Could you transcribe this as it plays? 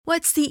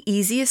What's the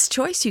easiest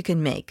choice you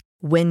can make?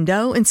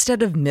 Window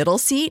instead of middle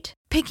seat?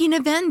 Picking a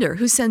vendor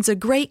who sends a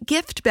great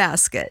gift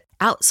basket?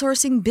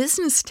 Outsourcing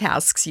business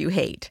tasks you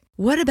hate?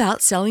 What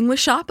about selling with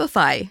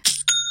Shopify?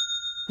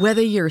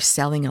 Whether you're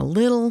selling a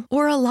little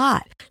or a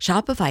lot,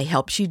 Shopify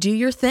helps you do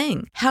your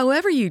thing,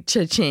 however you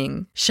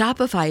cha-ching.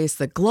 Shopify is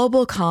the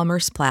global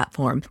commerce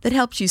platform that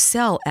helps you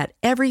sell at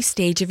every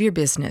stage of your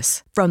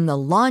business. From the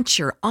launch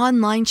your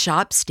online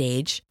shop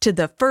stage to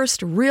the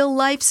first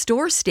real-life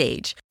store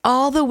stage,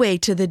 all the way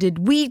to the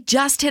did we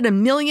just hit a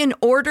million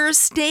orders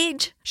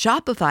stage.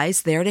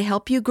 Shopify's there to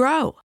help you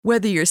grow.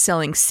 Whether you're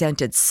selling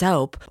scented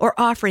soap or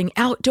offering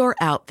outdoor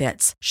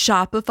outfits,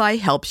 Shopify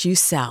helps you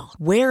sell.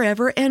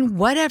 Wherever and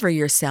whatever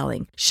you're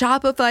selling,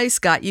 Shopify's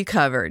got you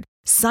covered.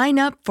 Sign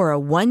up for a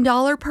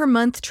 $1 per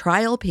month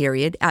trial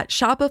period at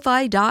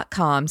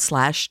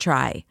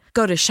shopify.com/try.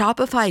 Go to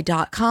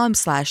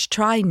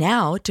shopify.com/try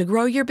now to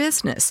grow your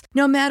business,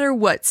 no matter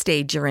what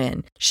stage you're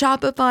in.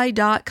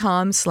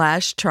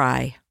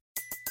 Shopify.com/try.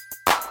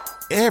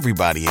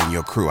 Everybody in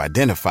your crew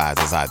identifies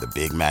as either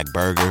Big Mac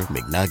Burger,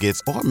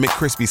 McNuggets, or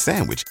McCrispy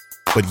Sandwich.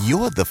 But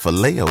you're the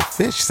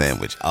Filet-O-Fish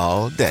Sandwich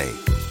all day.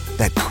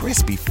 That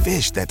crispy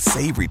fish, that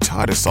savory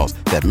tartar sauce,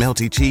 that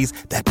melty cheese,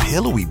 that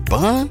pillowy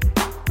bun.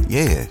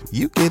 Yeah,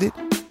 you get it.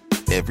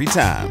 Every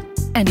time.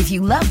 And if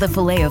you love the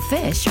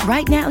Filet-O-Fish,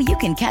 right now you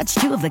can catch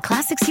two of the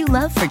classics you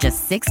love for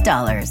just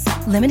 $6.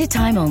 Limited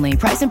time only.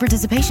 Price and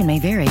participation may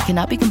vary.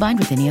 Cannot be combined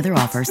with any other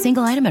offer.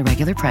 Single item at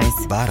regular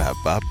price.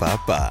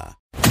 Ba-da-ba-ba-ba.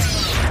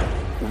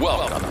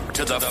 Welcome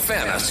to the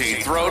Fantasy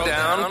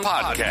Throwdown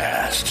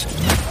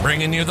Podcast,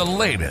 bringing you the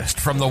latest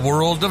from the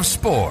world of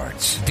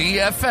sports,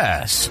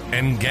 DFS,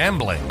 and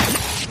gambling.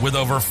 With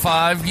over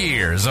 5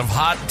 years of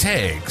hot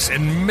takes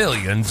and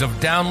millions of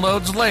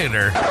downloads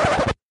later,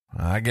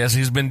 I guess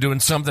he's been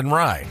doing something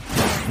right.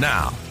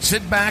 Now,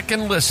 sit back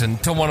and listen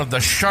to one of the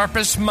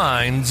sharpest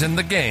minds in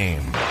the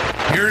game.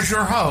 Here's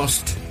your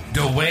host,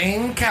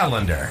 Dwayne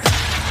Callender.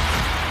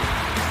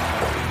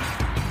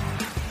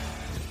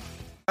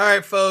 All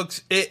right,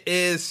 folks, it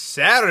is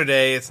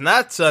Saturday. It's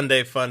not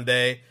Sunday fun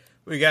day.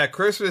 We got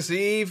Christmas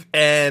Eve,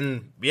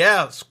 and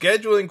yeah,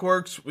 scheduling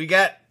quirks. We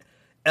got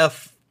a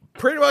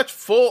pretty much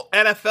full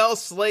NFL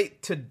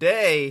slate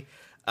today,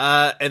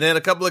 and then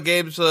a couple of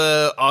games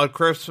on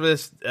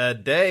Christmas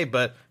Day.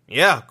 But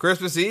yeah,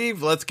 Christmas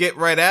Eve, let's get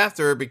right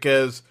after it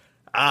because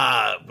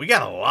we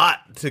got a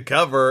lot to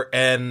cover,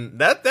 and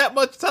not that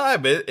much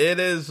time. It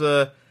is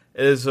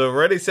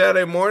already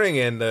Saturday morning,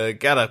 and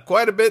got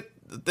quite a bit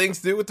things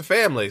to do with the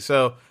family.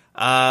 So,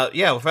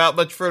 yeah, without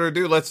much further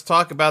ado, let's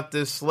talk about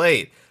this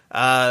slate.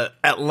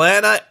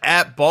 Atlanta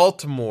at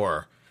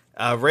Baltimore.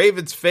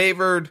 Ravens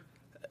favored.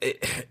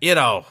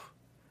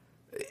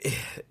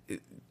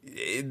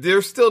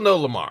 There's still no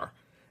Lamar.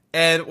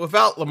 And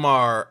without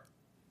Lamar,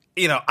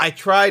 I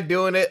tried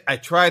doing it. I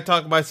tried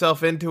talking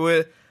myself into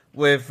it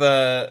with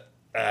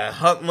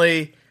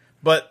Huntley.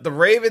 But the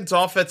Ravens'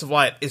 offensive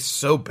line is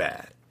so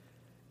bad.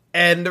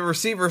 And the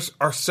receivers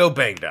are so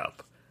banged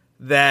up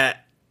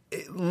that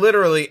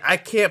literally I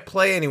can't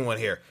play anyone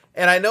here.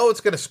 And I know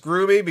it's going to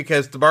screw me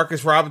because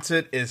Demarcus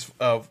Robinson is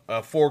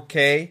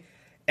 4K,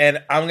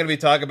 and I'm going to be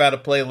talking about a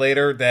play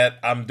later that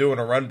I'm doing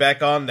a run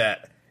back on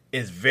that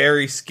is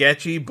very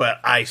sketchy, but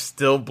I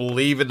still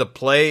believe in the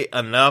play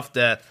enough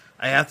that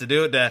I have to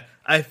do it. That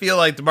I feel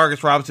like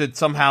Demarcus Robinson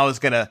somehow is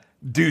going to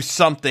do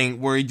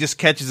something where he just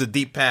catches a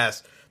deep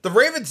pass. The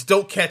Ravens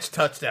don't catch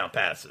touchdown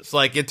passes,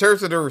 like in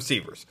terms of their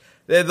receivers.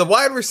 The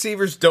wide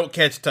receivers don't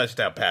catch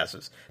touchdown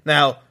passes.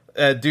 Now,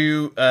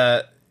 do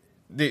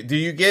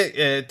you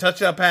get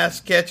touchdown pass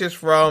catches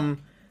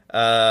from,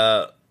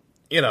 do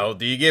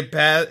you get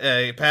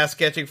pass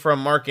catching from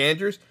Mark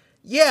Andrews?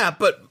 Yeah,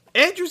 but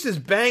Andrews is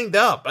banged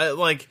up.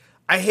 I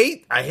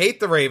hate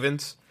the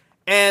Ravens.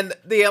 And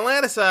the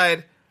Atlanta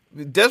side,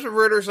 Desmond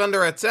Ridder's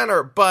under at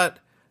center, but,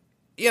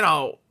 we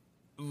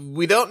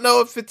don't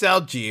know if it's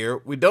Algier.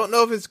 We don't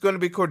know if it's going to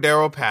be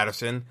Cordero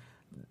Patterson.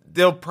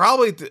 They'll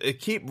probably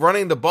keep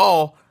running the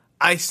ball.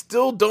 I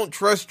still don't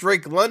trust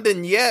Drake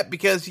London yet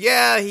because,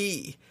 yeah,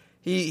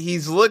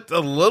 he's looked a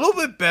little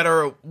bit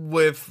better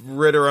with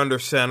Ridder under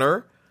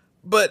center,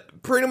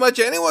 but pretty much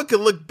anyone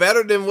could look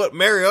better than what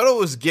Mariota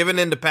was given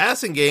in the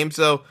passing game.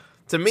 So,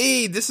 to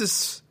me, this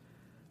is,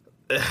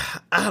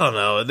 I don't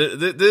know.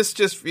 This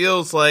just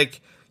feels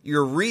like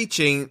you're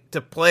reaching to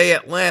play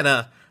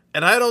Atlanta,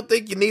 and I don't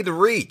think you need to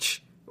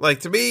reach.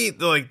 To me,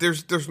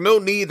 there's no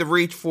need to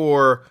reach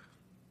for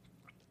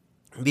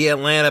the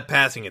Atlanta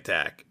passing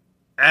attack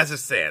as it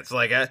stands.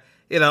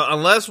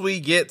 Unless we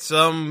get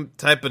some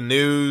type of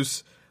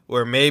news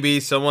where maybe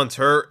someone's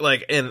hurt,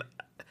 and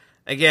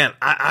again,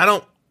 I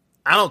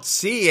don't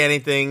see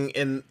anything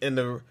in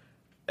the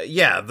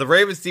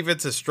Ravens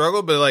defense has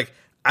struggled, but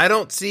I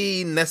don't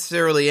see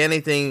necessarily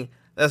anything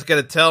that's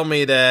going to tell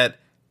me that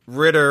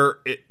Ridder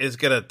is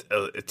going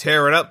to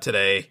tear it up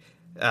today.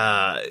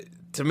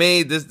 To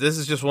me, this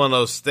is just one of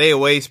those stay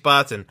away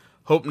spots and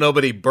hope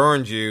nobody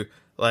burns you.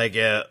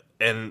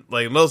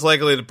 Most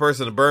likely the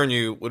person to burn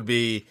you would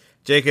be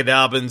J.K.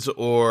 Dobbins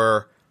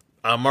or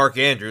Mark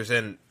Andrews.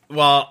 And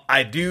while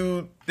I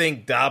do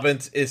think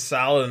Dobbins is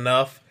solid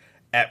enough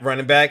at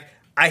running back,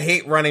 I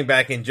hate running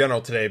back in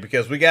general today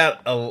because we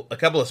got a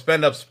couple of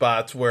spend-up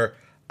spots where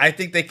I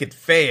think they could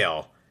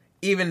fail,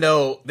 even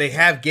though they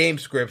have game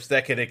scripts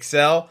that could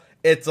excel.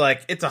 It's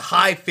like it's a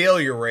high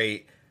failure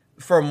rate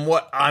from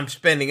what I'm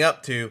spending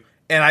up to,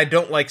 and I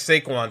don't like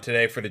Saquon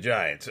today for the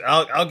Giants.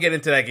 I'll get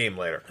into that game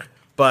later.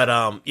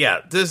 But,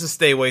 this is a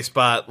stay-away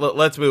spot.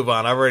 Let's move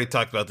on. I've already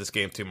talked about this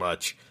game too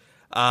much.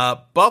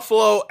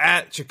 Buffalo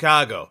at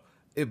Chicago.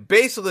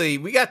 Basically,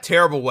 we got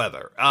terrible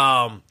weather.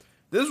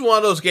 This is one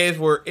of those games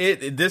where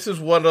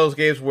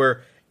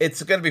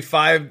it's going to be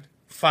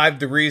five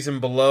degrees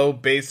and below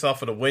based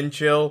off of the wind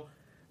chill.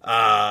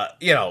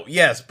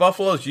 Yes,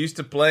 Buffalo's used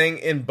to playing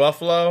in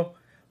Buffalo,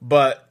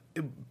 but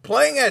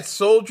playing at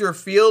Soldier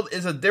Field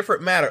is a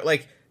different matter.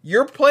 Like,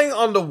 you're playing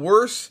on the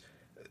worst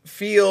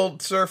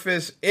field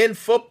surface in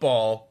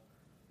football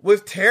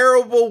with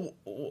terrible,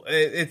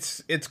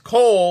 it's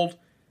cold.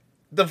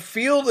 The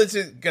field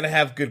isn't going to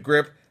have good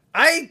grip.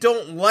 I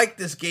don't like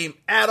this game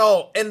at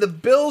all, and the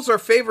Bills are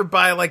favored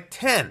by like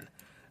 10.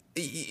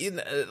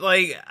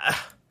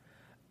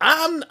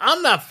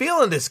 I'm not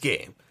feeling this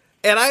game,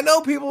 and I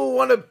know people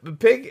want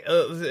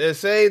to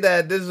say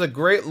that this is a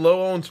great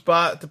low-owned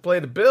spot to play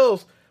the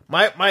Bills.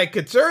 My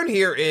concern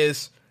here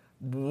is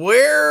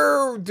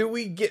where do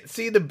we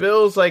see the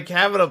Bills like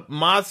having a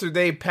monster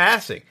day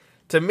passing?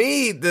 To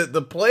me,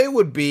 the play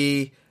would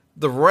be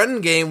the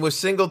run game with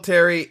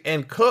Singletary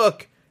and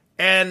Cook,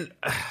 and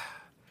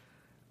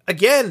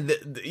again,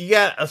 you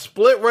got a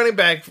split running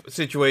back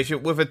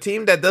situation with a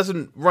team that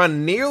doesn't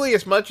run nearly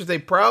as much as they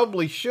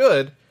probably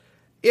should.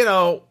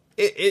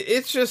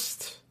 It's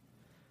just,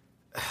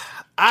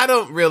 I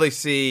don't really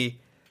see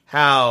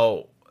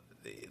how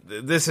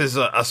this is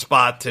a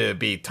spot to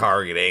be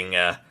targeting.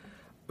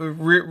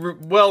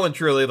 Well and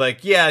truly,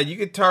 you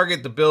could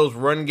target the Bills'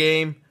 run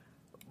game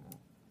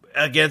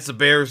against the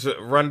Bears'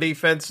 run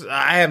defense.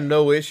 I have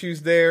no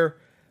issues there.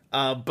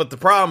 But the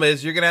problem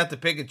is you're going to have to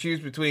pick and choose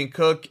between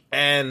Cook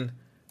and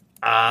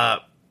you're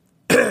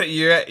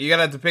going to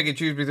have to pick and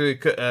choose between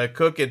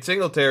Cook and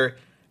Singletary.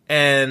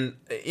 And,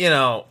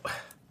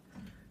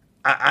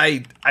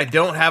 I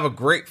don't have a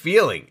great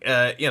feeling.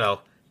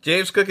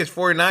 James Cook is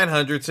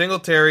 4,900.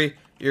 Singletary,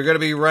 you're going to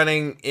be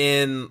running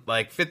in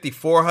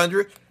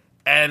 5,400.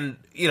 And,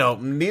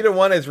 neither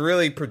one is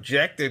really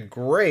projected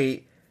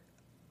great.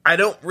 I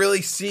don't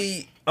really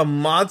see a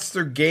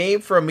monster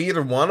game from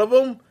either one of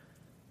them.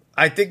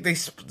 I think they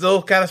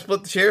still kind of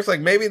split the shares.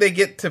 Maybe they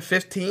get to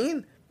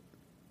 15.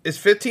 Is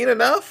 15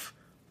 enough?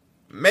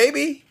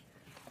 Maybe.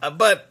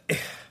 But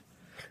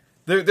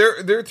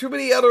there are too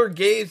many other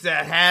games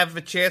that have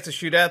a chance to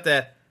shoot out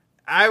that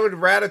I would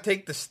rather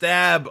take the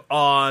stab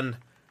on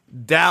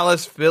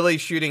Dallas, Philly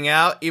shooting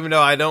out, even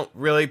though I don't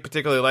really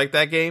particularly like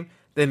that game,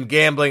 than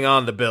gambling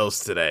on the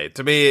Bills today.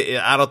 To me,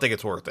 I don't think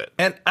it's worth it.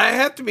 And I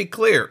have to be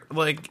clear,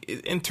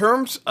 in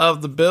terms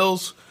of the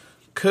Bills,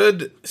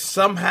 could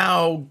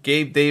somehow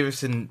Gabe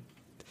Davis and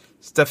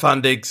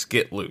Stephon Diggs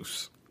get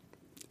loose?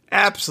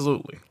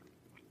 Absolutely.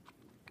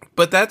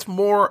 But that's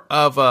more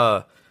of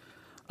a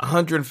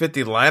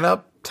 150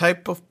 lineup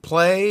type of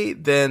play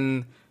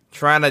than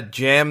trying to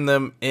jam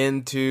them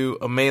into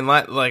a main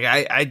line.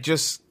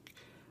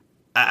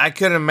 I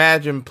couldn't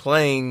imagine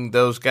playing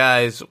those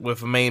guys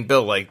with a main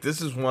build.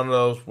 This is one of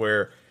those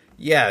where,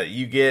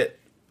 you get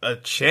a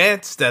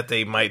chance that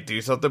they might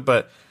do something,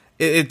 but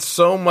it's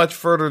so much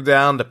further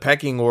down the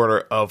pecking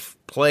order of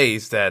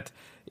plays that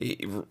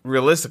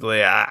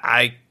realistically,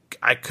 I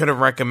couldn't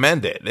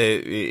recommend it.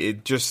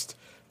 It just,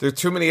 there are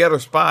too many other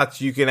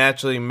spots you can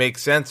actually make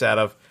sense out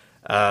of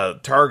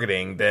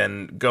targeting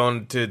than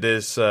going to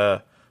this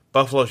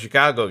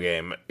Buffalo-Chicago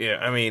game.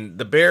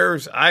 The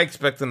Bears, I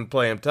expect them to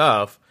play them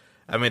tough.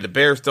 The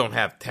Bears don't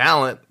have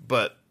talent,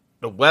 but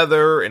the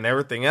weather and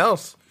everything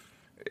else,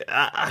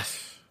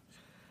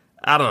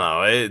 I don't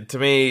know. To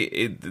me,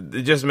 it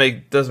just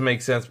doesn't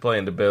make sense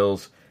playing the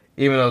Bills,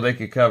 even though they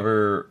could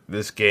cover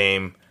this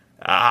game.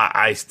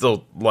 I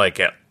still like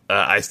it.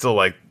 I still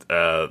like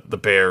the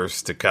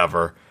Bears to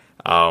cover.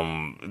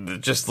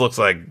 It just looks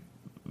like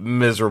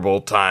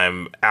miserable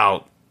time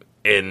out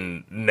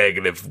in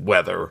negative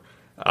weather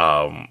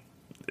today.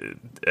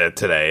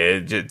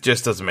 It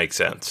just doesn't make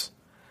sense.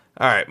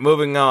 All right,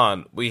 moving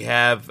on. We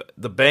have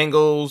the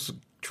Bengals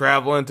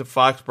traveling to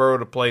Foxborough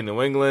to play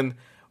New England,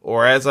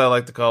 or as I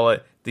like to call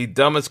it, the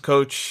dumbest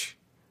coach.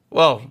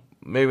 Well,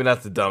 maybe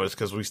not the dumbest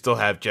because we still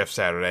have Jeff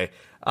Saturday.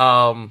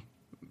 But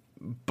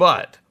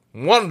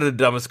one of the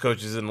dumbest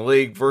coaches in the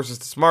league versus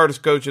the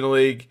smartest coach in the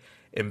league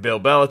in Bill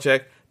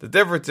Belichick. The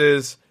difference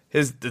is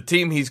the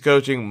team he's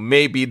coaching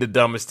may be the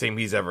dumbest team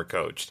he's ever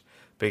coached,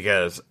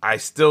 because I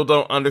still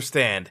don't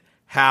understand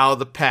how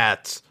the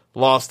Pats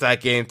lost that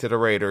game to the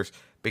Raiders,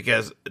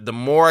 because the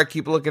more I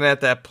keep looking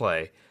at that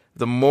play,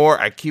 the more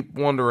I keep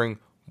wondering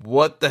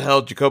what the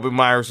hell Jacoby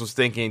Myers was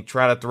thinking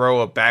trying to throw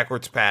a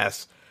backwards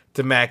pass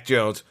to Mac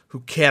Jones,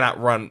 who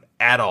cannot run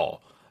at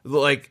all.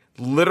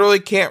 Literally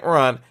can't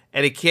run,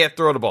 and he can't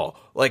throw the ball.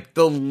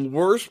 The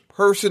worst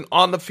person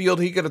on the field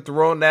he could have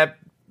thrown that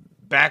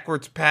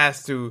backwards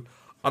pass to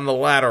on the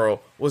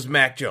lateral was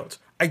Mac Jones.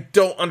 I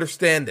don't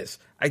understand this.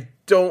 I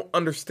don't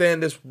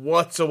understand this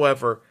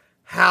whatsoever.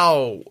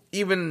 How,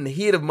 even in the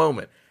heat of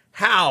moment,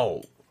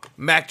 how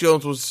Mac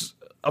Jones was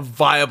a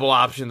viable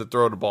option to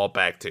throw the ball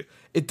back to.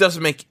 It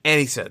doesn't make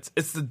any sense.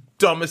 It's the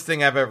dumbest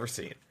thing I've ever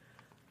seen.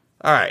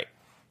 All right.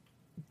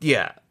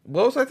 Yeah.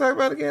 What was I talking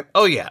about again?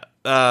 Oh, yeah.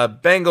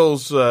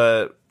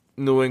 Bengals,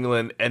 New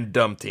England, and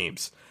dumb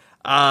teams.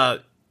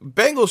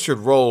 Bengals should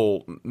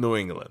roll New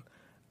England.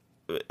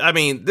 I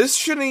mean, this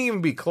shouldn't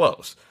even be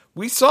close.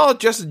 We saw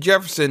Justin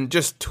Jefferson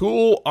just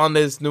tool on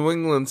this New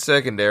England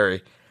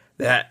secondary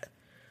that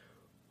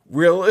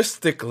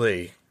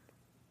realistically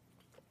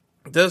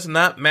does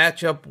not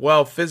match up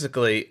well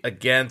physically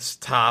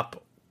against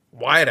top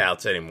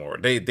wideouts anymore.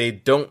 They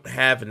don't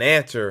have an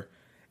answer,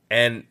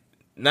 and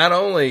not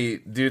only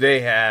do they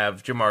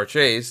have Jamar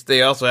Chase,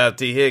 they also have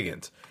T.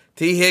 Higgins.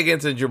 T.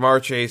 Higgins and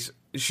Jamar Chase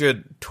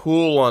should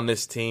tool on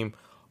this team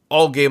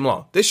all game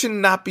long. This should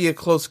not be a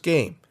close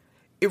game.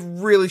 It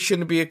really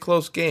shouldn't be a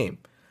close game.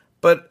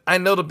 But I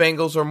know the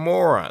Bengals are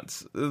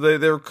morons.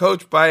 They're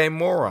coached by a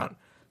moron.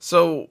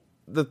 So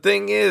the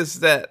thing is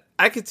that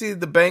I could see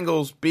the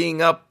Bengals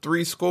being up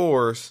 3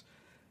 scores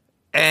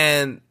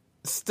and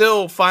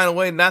still find a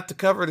way not to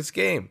cover this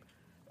game.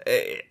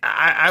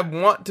 I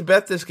want to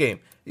bet this game.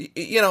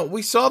 You know,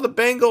 we saw the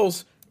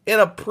Bengals in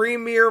a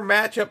premier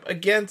matchup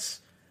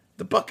against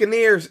the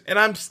Buccaneers, and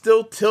I'm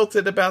still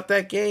tilted about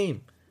that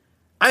game.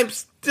 I'm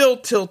still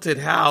tilted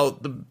how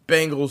the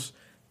Bengals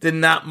did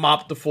not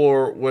mop the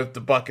floor with the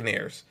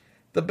Buccaneers.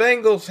 The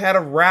Bengals had a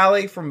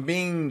rally from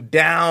being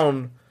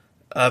down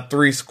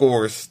 3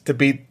 scores to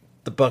beat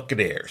the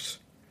Buccaneers.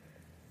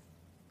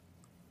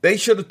 They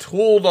should have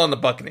tooled on the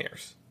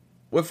Buccaneers.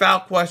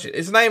 Without question.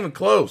 It's not even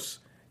close.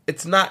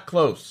 It's not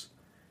close.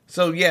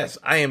 So yes,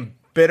 I am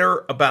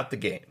bitter about the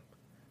game.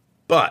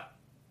 But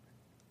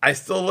I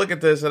still look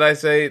at this and I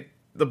say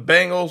the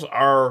Bengals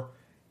are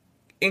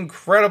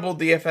incredible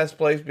DFS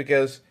plays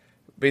because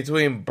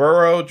between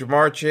Burrow,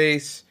 Jamar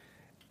Chase,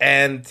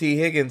 and T.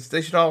 Higgins,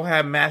 they should all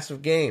have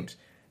massive games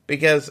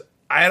because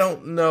I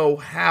don't know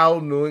how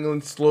New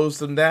England slows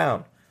them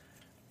down.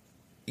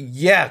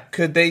 Yeah,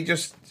 could they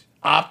just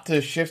opt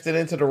to shift it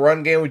into the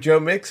run game with Joe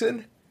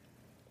Mixon?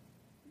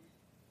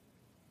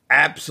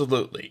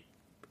 Absolutely.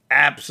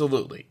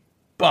 Absolutely.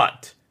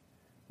 But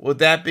with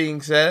that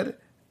being said,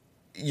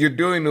 you're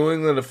doing New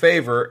England a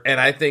favor, and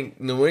I think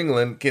New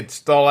England can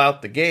stall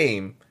out the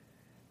game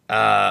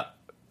by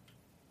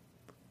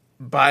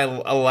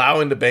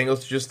allowing the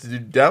Bengals just to do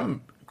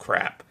dumb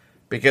crap.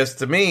 Because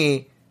to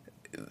me,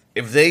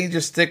 if they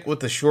just stick with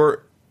the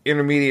short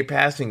intermediate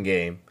passing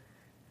game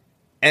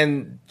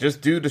and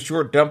just do the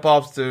short dump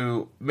offs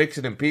to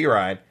Mixon and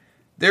Pirine,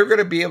 they're going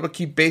to be able to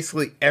keep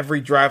basically every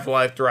drive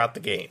alive throughout the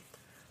game.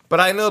 But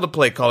I know the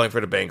play calling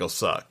for the Bengals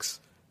sucks.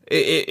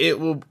 It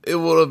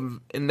will have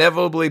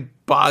inevitably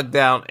bogged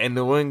down, and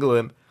New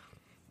England,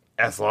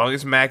 as long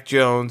as Mac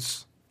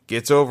Jones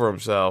gets over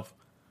himself,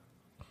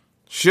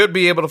 should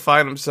be able to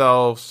find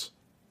themselves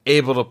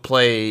able to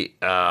play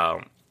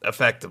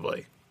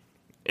effectively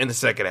in the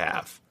second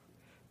half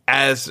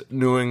as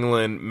New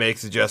England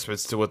makes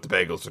adjustments to what the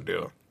Bengals are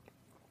doing.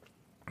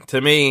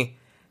 To me,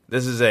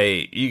 this is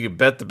you can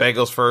bet the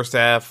Bengals first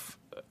half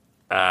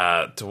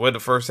to win the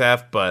first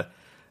half, but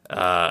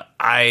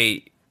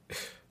I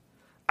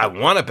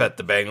want to bet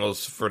the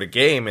Bengals for the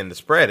game and the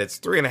spread. It's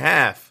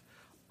 3.5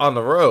 on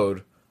the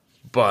road,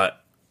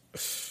 but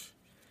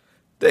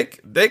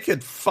they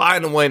could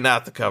find a way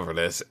not to cover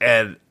this,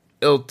 and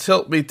it'll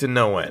tilt me to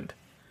no end.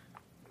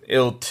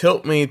 It'll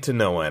tilt me to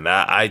no end.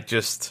 I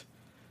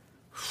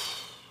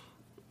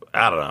don't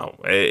know.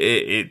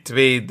 To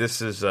me,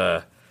 this is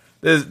a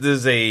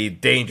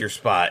danger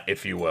spot,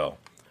 if you will.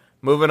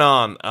 Moving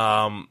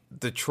on,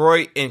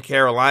 Detroit and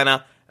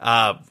Carolina.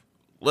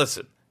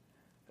 Listen,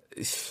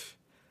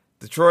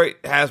 Detroit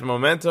has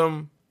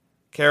momentum.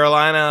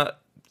 Carolina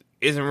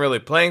isn't really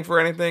playing for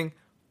anything,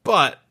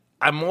 but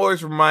I'm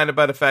always reminded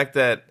by the fact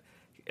that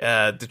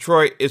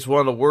Detroit is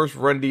one of the worst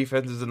run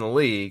defenses in the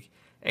league,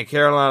 and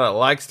Carolina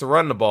likes to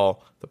run the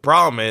ball. The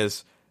problem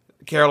is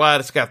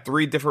Carolina's got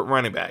 3 different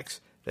running backs.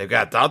 They've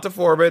got Donta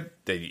Foreman,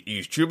 they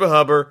use Chuba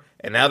Hubbard,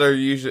 and now they're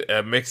using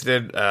mixed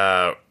in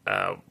Ramon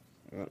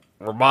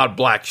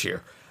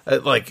Blackshear.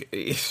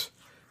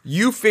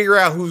 You figure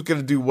out who's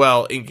going to do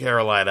well in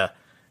Carolina,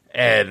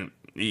 and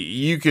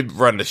you could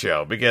run the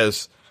show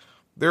because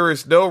there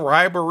is no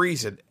rhyme or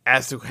reason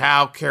as to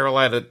how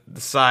Carolina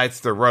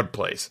decides to run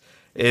plays.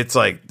 It's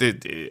like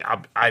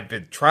I've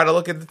been trying to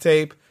look at the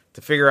tape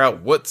to figure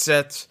out what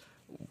sets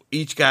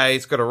each guy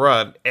is going to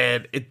run,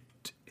 and they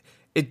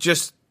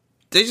just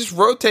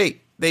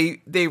rotate.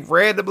 They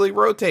randomly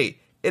rotate.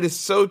 It is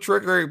so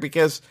triggering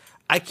because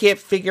I can't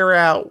figure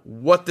out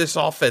what this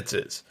offense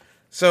is.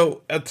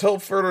 So until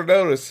further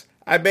notice,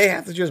 I may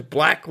have to just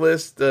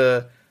blacklist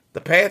the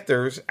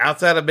Panthers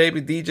outside of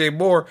maybe DJ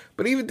Moore.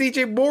 But even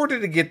DJ Moore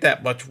didn't get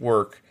that much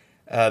work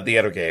the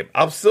other game.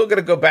 I'm still going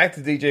to go back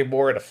to DJ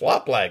Moore in a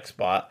flop lag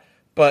spot.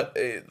 But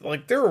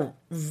there are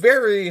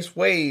various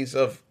ways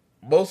of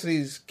most of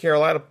these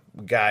Carolina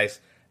guys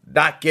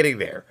not getting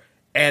there.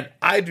 And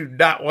I do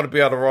not want to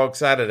be on the wrong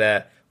side of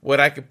that when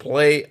I can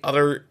play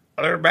other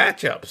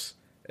matchups.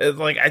 It's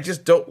like, I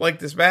just don't like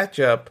this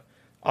matchup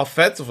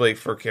offensively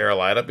for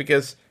Carolina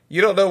because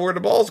you don't know where the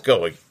ball's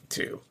going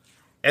to.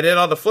 And then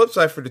on the flip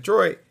side for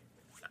Detroit,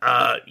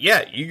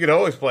 you can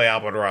always play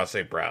Amon-Ra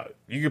St. Brown.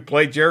 You can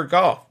play Jared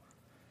Goff.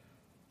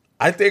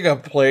 I think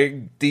I'm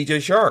playing DJ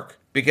Chark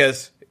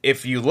because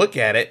if you look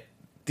at it,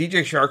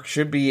 DJ Chark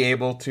should be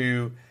able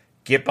to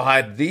get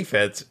behind the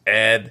defense,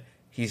 and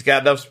he's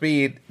got enough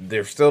speed.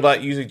 They're still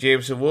not using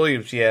Jameson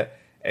Williams yet,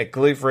 and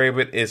Khalif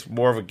Raymond is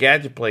more of a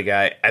gadget play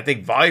guy. I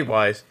think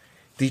volume-wise,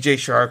 DJ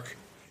Chark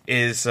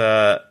is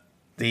the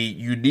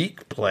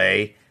unique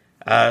play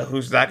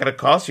who's not going to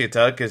cost you a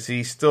ton because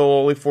he's still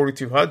only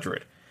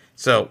 4,200.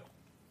 So,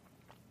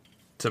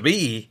 to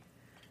me,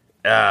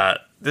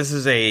 this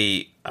is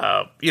a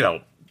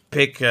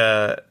pick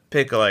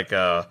like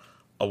a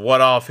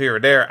one-off here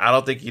and there. I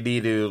don't think you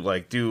need to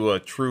like do a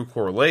true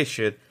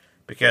correlation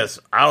because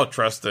I don't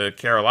trust the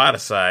Carolina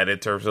side in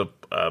terms of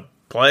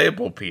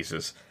playable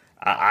pieces.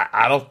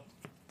 I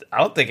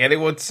don't think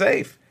anyone's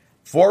safe.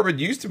 Foreman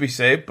used to be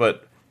safe,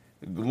 but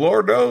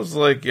Lord knows,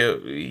 like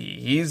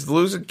he's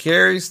losing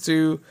carries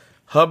to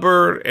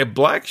Hubbard and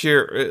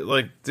Blackshear.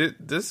 Like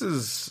this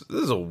is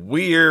a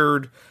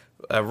weird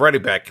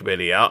running back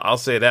committee. I'll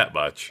say that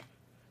much.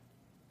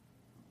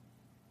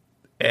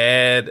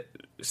 And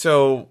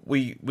so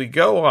we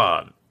go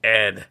on,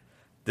 and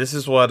this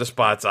is one of the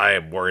spots I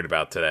am worried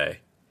about today.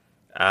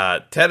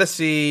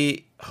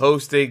 Tennessee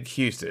hosting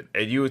Houston,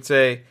 and you would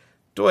say,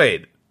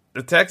 Dwayne,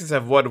 the Texans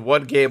have won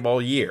one game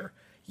all year.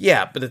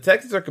 Yeah, but the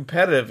Texans are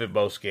competitive in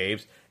most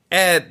games,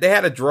 and they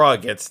had a draw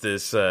against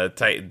this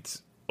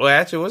Titans. Well,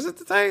 actually, was it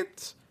the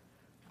Titans?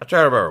 I'm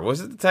trying to remember.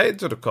 Was it the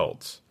Titans or the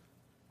Colts?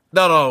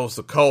 No, it was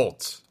the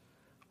Colts.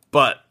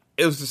 But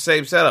it was the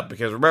same setup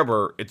because,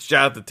 remember, it's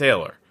Jonathan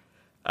Taylor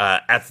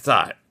at the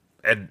time,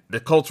 and the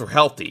Colts were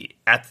healthy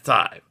at the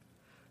time.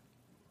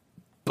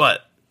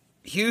 But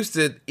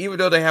Houston, even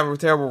though they have a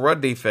terrible run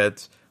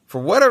defense,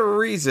 for whatever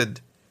reason,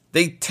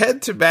 they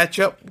tend to match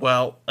up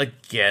well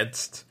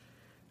against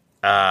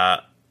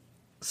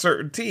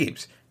certain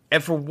teams.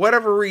 And for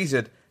whatever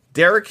reason,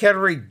 Derrick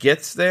Henry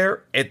gets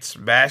there and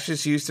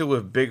smashes Houston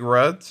with big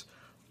runs.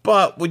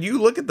 But when you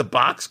look at the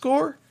box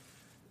score,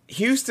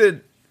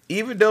 Houston,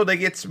 even though they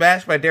get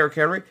smashed by Derrick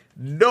Henry,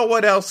 no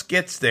one else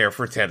gets there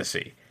for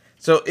Tennessee.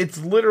 So it's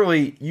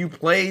literally you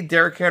play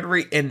Derrick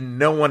Henry and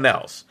no one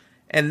else.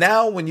 And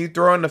now when you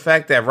throw in the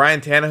fact that Ryan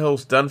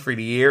Tannehill's done for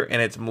the year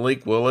and it's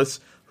Malik Willis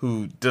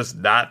who does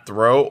not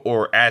throw,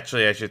 or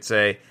actually I should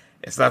say,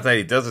 it's not that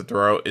he doesn't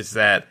throw, it's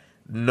that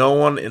no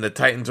one in the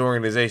Titans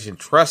organization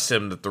trusts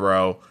him to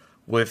throw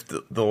with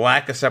the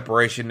lack of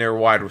separation their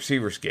wide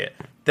receivers get.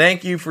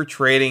 Thank you for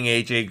trading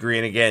A.J.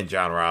 Green again,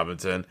 John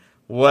Robinson.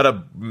 What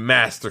a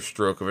master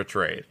stroke of a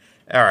trade.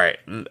 All right,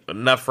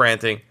 enough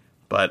ranting,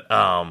 but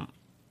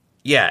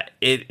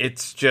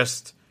it's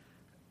just,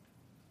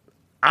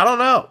 I don't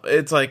know.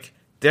 It's like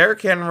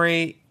Derrick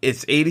Henry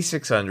is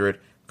 8,600,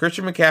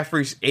 Christian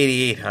McCaffrey's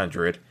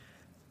 8,800.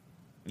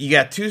 You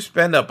got two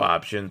spend-up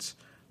options,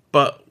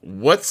 but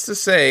what's to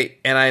say,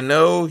 and I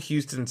know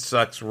Houston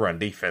sucks run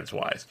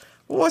defense-wise,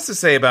 but what's to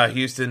say about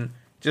Houston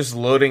just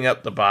loading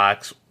up the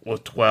box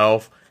with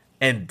 12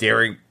 and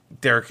daring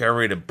Derrick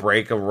Henry to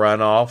break a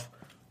run off,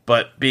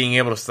 but being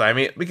able to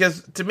stymie it?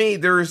 Because to me,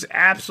 there is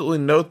absolutely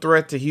no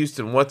threat to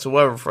Houston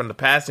whatsoever from the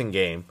passing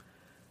game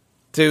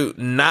to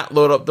not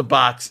load up the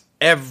box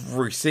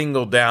every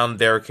single down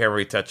Derrick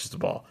Henry touches the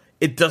ball.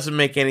 It doesn't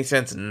make any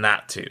sense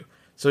not to.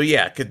 So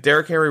yeah, could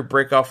Derrick Henry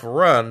break off a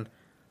run?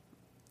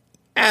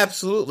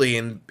 Absolutely,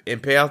 and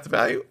pay out the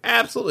value?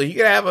 Absolutely. He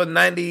could have a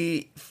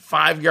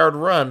 95-yard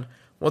run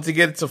once he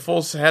gets a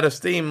full head of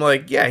steam.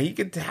 Like, yeah, he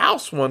could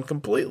house one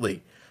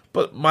completely.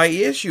 But my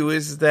issue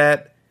is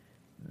that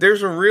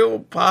there's a real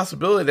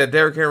possibility that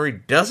Derrick Henry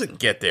doesn't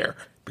get there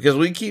because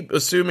we keep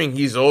assuming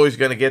he's always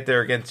going to get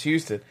there against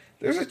Houston.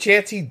 There's a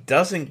chance he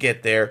doesn't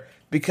get there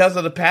because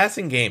of the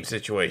passing game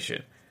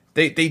situation.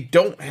 They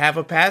don't have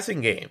a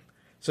passing game.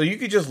 So you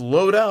could just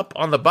load up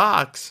on the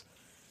box,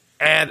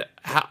 and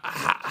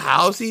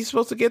how is he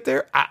supposed to get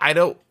there? I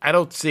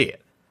don't see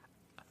it.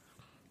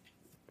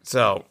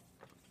 So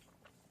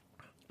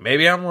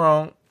maybe I'm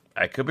wrong.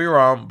 I could be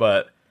wrong,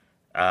 but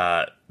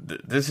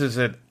this is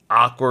an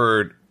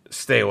awkward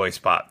stay away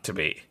spot to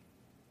me.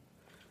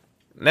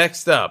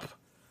 Next up,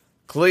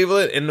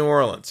 Cleveland and New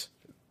Orleans.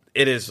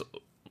 It is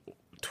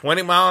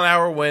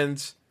 20-mile-an-hour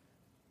winds,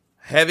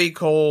 heavy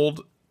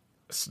cold,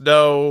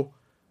 snow.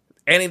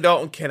 Andy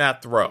Dalton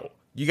cannot throw.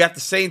 You got the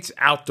Saints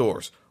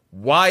outdoors.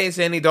 Why is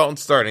Andy Dalton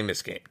starting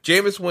this game?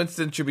 Jameis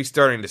Winston should be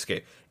starting this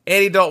game.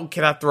 Andy Dalton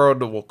cannot throw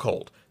into a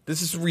cold.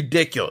 This is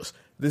ridiculous.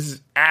 This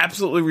is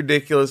absolutely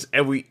ridiculous,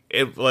 and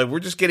we're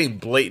just getting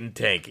blatant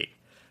tanking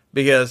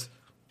because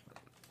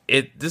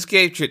this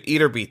game should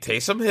either be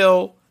Taysom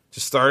Hill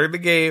just starting the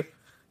game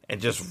and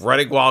just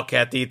running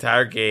Wildcat the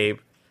entire game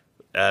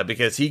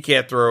because he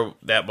can't throw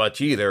that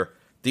much either.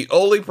 The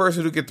only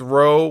person who can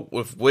throw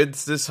with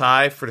wins this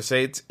high for the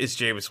Saints is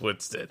Jameis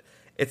Winston.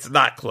 It's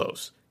not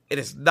close. It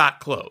is not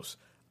close.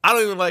 I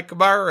don't even like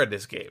Kamara in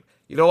this game.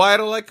 You know why I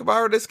don't like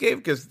Kamara in this game?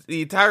 Because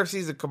the entire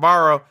season,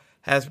 Kamara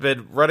has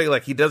been running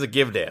like he doesn't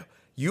give a damn.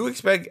 You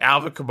expect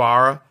Alvin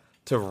Kamara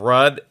to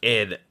run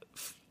in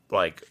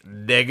like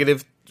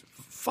negative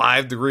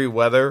 5-degree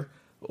weather,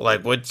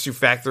 like once you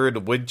factor in the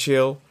wind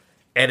chill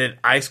and an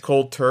ice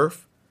cold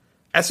turf?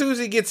 As soon as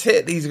he gets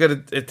hit, he's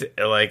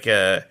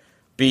gonna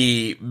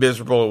be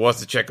miserable and wants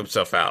to check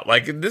himself out.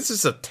 Like, this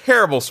is a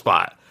terrible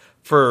spot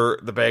for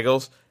the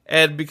Bengals,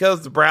 and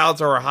because the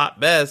Browns are a hot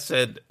mess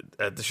and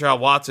Deshaun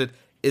Watson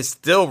is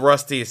still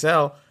rusty as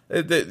hell,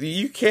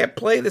 you can't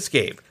play this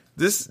game.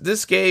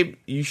 This game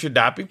you should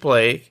not be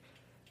playing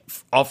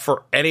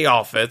for any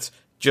offense.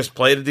 Just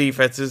play the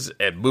defenses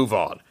and move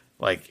on.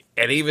 Like,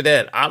 and even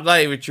then, I'm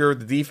not even sure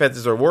the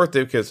defenses are worth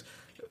it, because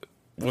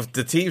with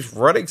the teams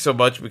running so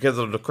much because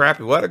of the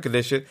crappy weather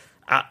condition,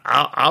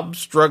 I'm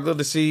struggling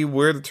to see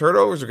where the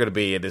turnovers are going to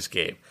be in this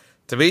game.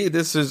 To me,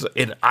 this is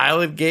an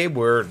island game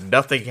where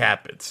nothing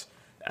happens.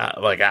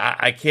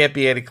 I can't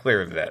be any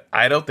clearer than that.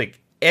 I don't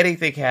think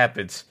anything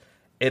happens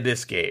in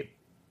this game.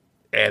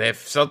 And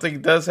if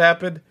something does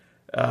happen,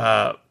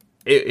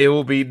 it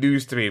will be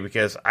news to me,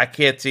 because I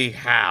can't see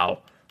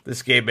how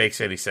this game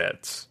makes any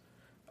sense.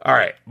 All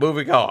right,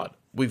 moving on.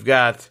 We've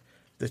got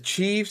the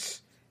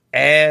Chiefs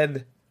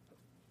and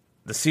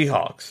the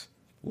Seahawks.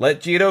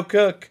 Let Geno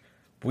cook.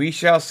 We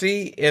shall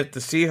see if the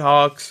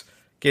Seahawks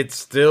can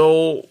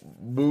still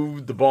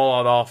move the ball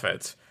on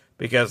offense,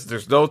 because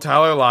there's no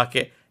Tyler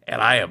Lockett,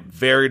 and I am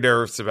very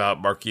nervous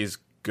about Marquise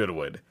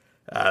Goodwin.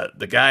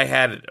 The guy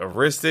had a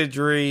wrist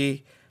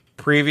injury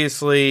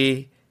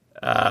previously.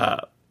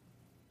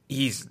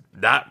 He's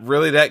not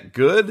really that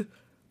good,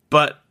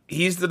 but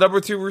he's the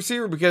number 2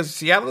 receiver, because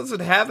Seattle doesn't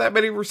have that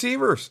many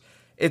receivers.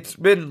 It's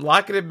been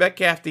Lockett and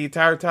Metcalf the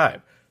entire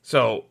time.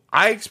 So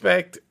I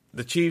expect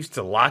the Chiefs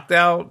to lock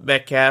down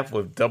Metcalf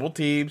with double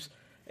teams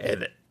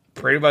and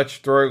pretty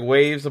much throwing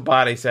waves of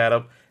bodies at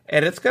him.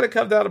 And it's going to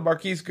come down to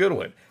Marquise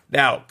Goodwin.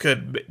 Now,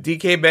 could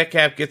DK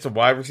Metcalf get some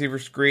wide receiver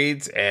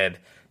screens and,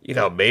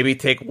 maybe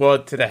take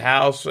one to the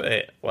house?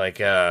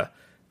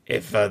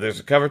 If there's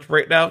a coverage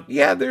breakdown?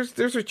 Yeah,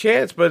 there's a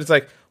chance. But it's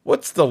like,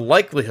 what's the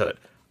likelihood?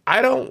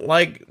 I don't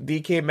like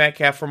DK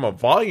Metcalf from a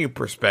volume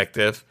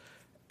perspective,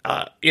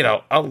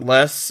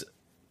 unless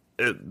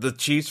the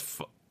Chiefs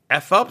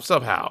F up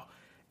somehow.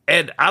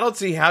 And I don't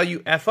see how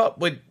you F up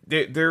when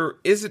there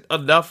isn't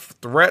enough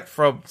threat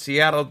from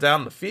Seattle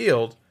down the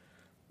field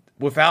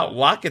without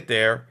Lockett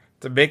there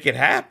to make it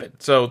happen.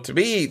 So to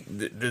me,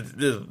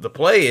 the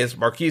play is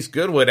Marquise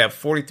Goodwin at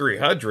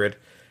 4,300,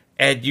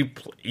 and you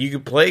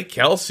can play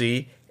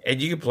Kelsey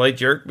and you can play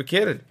Jerick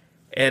McKinnon.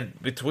 And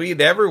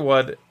between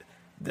everyone,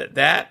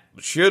 that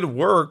should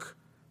work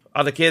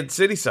on the Kansas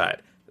City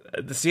side.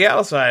 The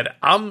Seattle side,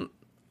 I'm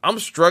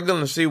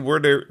struggling to see where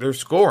they're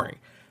scoring,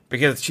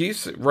 because the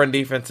Chiefs' run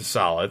defense is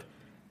solid,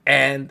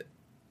 and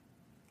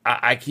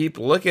I keep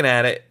looking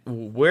at it.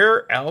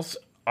 Where else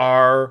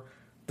are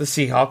the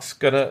Seahawks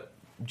going to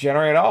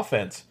generate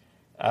offense?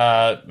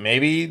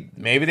 Maybe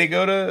they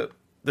go to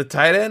the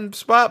tight end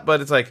spot,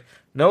 but it's like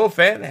Noah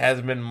Fant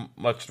hasn't been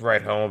much to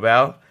write home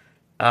about.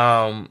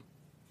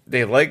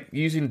 They like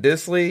using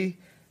Disley.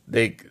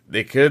 They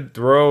could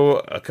throw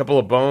a couple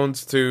of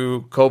bones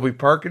to Colby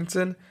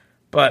Parkinson,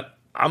 but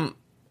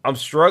I'm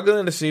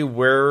struggling to see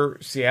where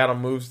Seattle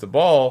moves the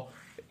ball,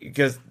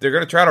 because they're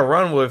going to try to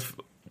run with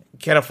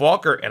Kenneth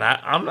Walker, and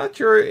I'm not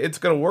sure it's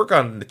going to work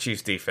on the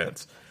Chiefs'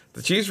 defense.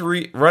 The Chiefs'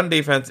 run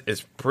defense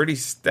is pretty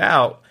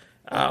stout.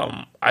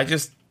 I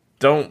just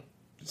don't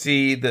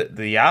see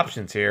the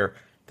options here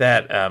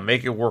that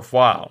make it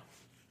worthwhile.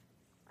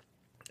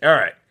 All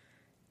right,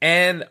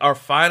 and our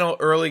final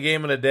early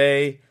game of the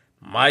day,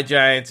 my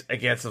Giants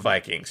against the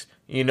Vikings.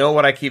 You know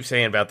what I keep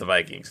saying about the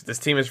Vikings. This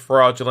team is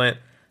fraudulent.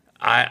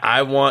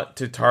 I want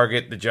to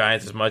target the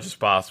Giants as much as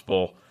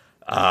possible.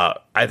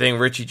 I think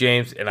Richie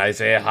James and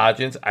Isaiah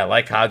Hodgins, I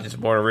like Hodgins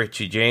more than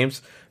Richie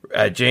James.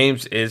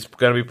 James is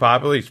going to be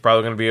popular. He's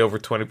probably going to be over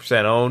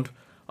 20% owned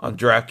on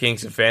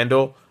DraftKings and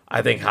FanDuel.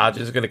 I think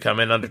Hodgins is going to come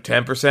in under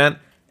 10%,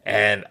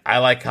 and I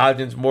like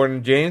Hodgins more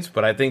than James,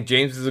 but I think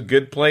James is a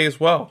good play as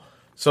well.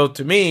 So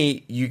to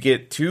me, you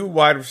get 2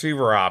 wide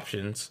receiver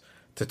options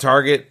to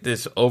target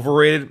this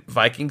overrated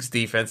Vikings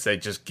defense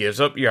that just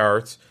gives up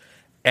yards,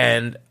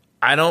 and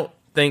I don't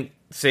think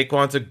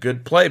Saquon's a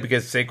good play,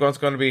 because Saquon's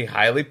going to be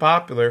highly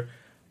popular,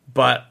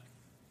 but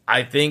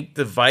I think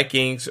the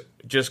Vikings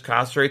just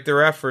concentrate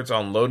their efforts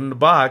on loading the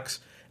box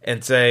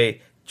and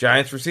say,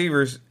 Giants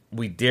receivers,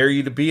 we dare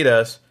you to beat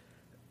us.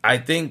 I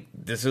think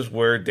this is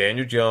where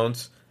Daniel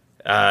Jones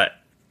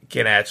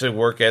can actually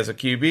work as a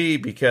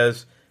QB,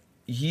 because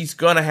he's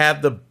going to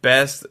have the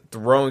best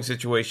throwing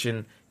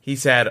situation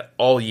he's had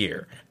all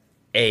year.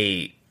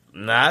 A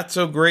not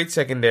so great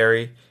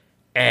secondary,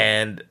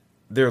 and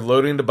they're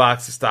loading the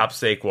box to stop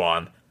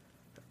Saquon.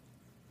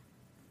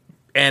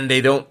 And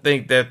they don't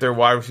think that their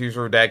wide receivers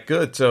are that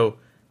good. So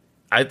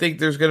I think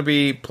there's going to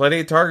be plenty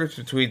of targets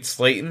between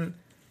Slayton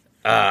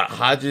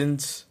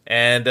Hodgins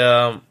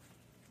and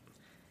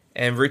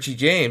Richie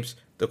James.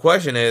 The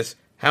question is,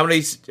 how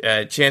many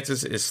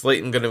chances is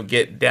Slayton going to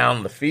get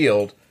down the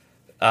field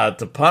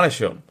to punish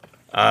him?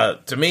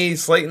 To me,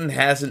 Slayton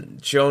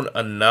hasn't shown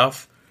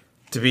enough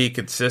to be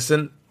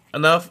consistent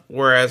enough,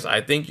 whereas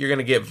I think you're going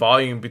to get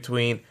volume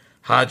between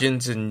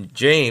Hodgins and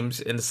James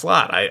in the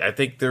slot. I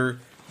think they're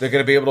going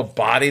to be able to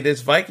body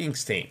this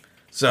Vikings team.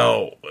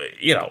 So,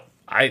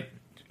 I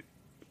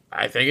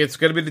think it's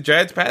going to be the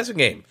Giants' passing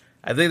game.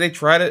 I think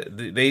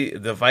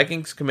the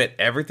Vikings commit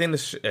everything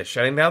to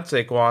shutting down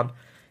Saquon,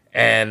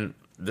 and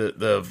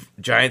the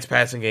Giants'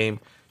 passing game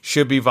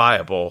should be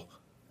viable.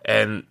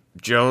 And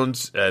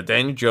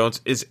Daniel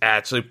Jones is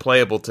actually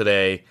playable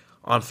today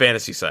on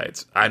fantasy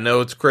sites. I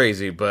know it's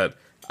crazy, but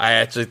I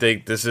actually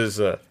think this is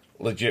a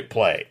legit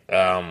play.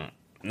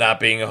 Not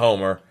being a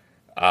homer,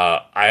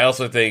 I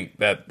also think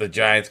that the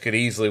Giants could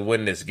easily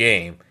win this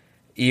game,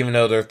 even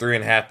though they're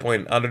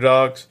 3.5-point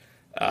underdogs.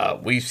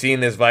 We've seen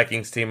this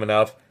Vikings team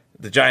enough.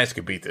 The Giants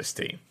could beat this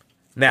team.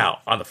 Now,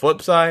 on the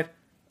flip side,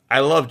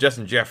 I love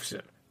Justin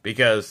Jefferson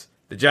because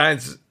the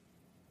Giants,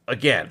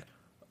 again,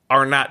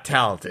 are not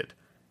talented.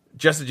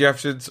 Justin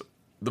Jefferson's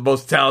the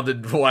most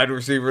talented wide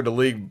receiver in the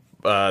league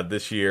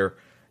this year.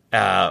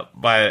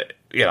 But,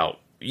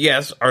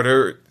 yes, are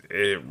there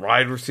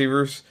wide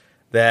receivers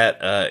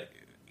that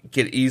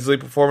can easily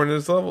perform at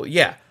this level?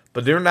 Yeah,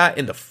 but they're not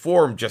in the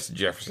form Justin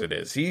Jefferson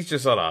is. He's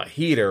just on a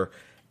heater,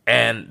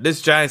 and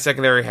this Giants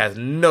secondary has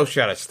no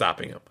shot at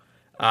stopping him.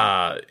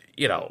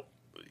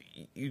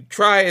 You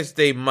try as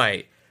they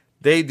might,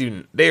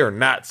 they are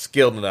not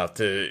skilled enough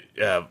to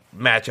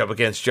match up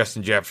against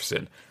Justin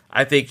Jefferson.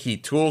 I think he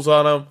tools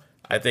on him.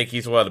 I think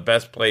he's one of the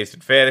best plays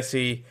in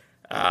fantasy.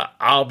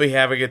 I'll be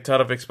having a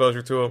ton of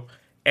exposure to him,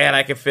 and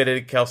I can fit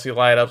in Kelsey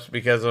lineups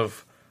because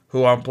of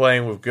who I'm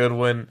playing with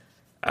Goodwin.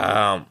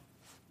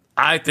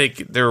 I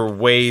think there are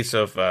ways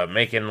of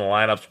making the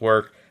lineups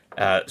work,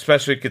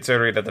 especially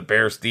considering that the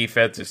Bears'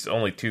 defense is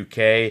only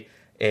 2K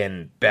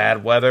in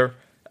bad weather.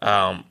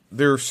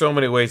 There are so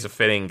many ways of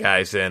fitting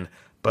guys in,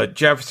 but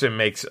Jefferson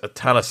makes a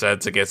ton of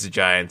sense against the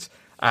Giants.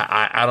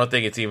 I don't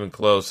think it's even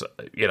close.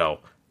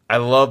 I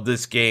love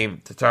this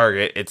game to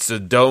target. It's a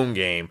dome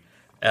game,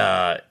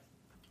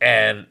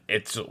 and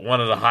it's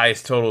one of the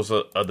highest totals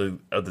of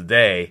the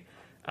day,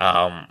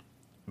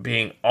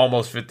 being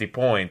almost 50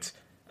 points.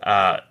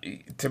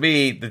 To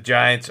me, the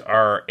Giants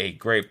are a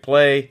great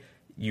play.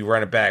 You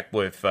run it back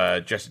with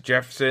Justin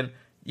Jefferson.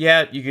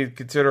 Yeah, you could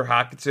consider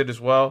Hockenson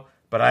as well,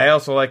 but I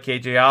also like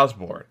KJ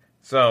Osborne.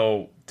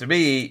 So, to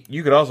me,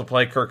 you could also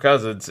play Kirk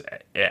Cousins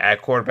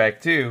at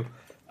quarterback too.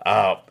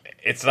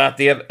 It's not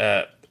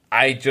the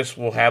I just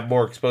will have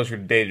more exposure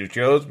to Daniel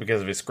Jones because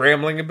of his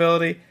scrambling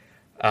ability.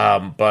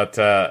 But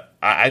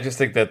I just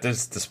think that this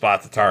is the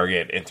spot to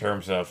target in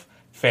terms of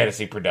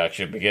fantasy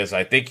production because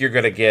I think you're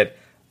going to get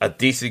a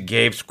decent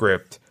game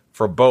script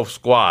for both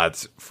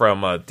squads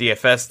from a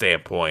DFS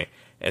standpoint.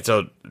 And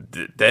so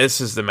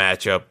this is the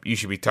matchup you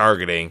should be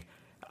targeting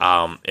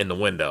in the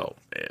window.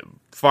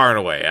 Far and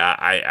away.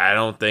 I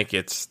don't think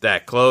it's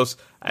that close.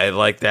 I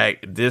like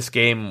this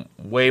game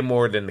way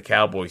more than the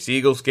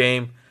Cowboys-Eagles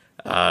game.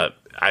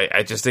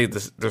 I just think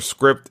the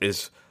script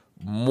is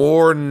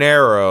more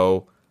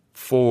narrow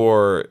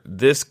for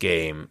this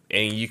game,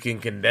 and you can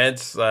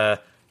condense the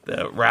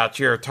route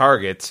share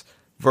targets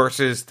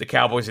versus the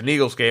Cowboys and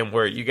Eagles game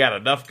where you got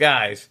enough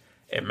guys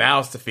and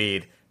mouths to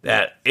feed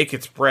that it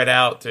could spread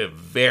out to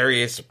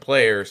various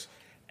players,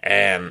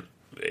 and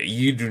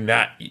you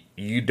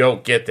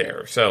don't get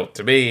there. So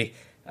to me,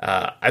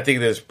 I think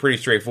that's pretty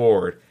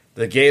straightforward.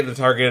 The game to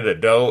target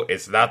at dough,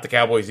 it's not the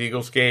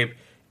Cowboys-Eagles game.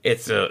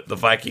 It's the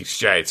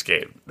Vikings-Giants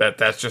game.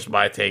 That's just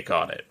my take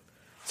on it.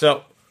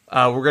 So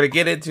we're going to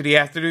get into the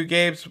afternoon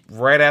games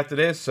right after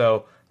this.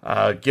 So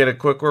get a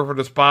quick word from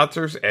the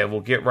sponsors, and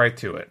we'll get right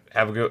to it.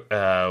 Have a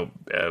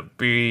good.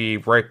 Be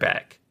right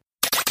back.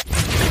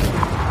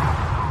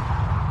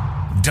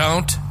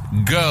 Don't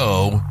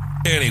go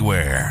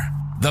anywhere.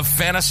 The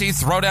Fantasy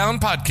Throwdown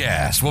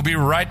Podcast will be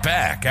right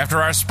back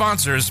after our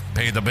sponsors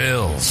pay the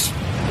bills.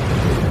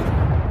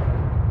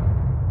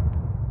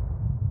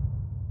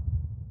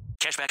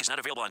 Cashback is not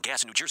available on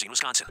gas in New Jersey and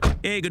Wisconsin.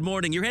 Hey, good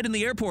morning. You're heading to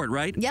the airport,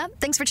 right?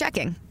 Yep, thanks for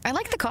checking. I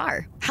like the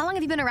car. How long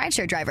have you been a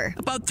rideshare driver?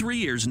 About 3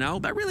 years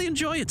now. I really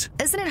enjoy it.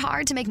 Isn't it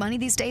hard to make money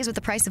these days with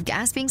the price of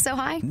gas being so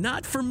high?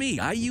 Not for me.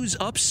 I use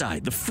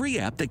Upside, the free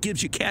app that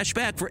gives you cash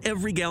back for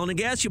every gallon of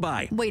gas you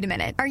buy. Wait a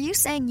minute. Are you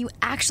saying you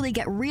actually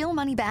get real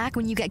money back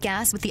when you get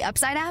gas with the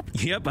Upside app?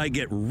 Yep, I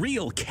get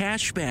real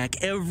cash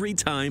back every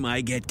time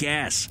I get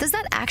gas. Does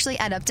that actually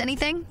add up to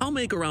anything? I'll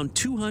make around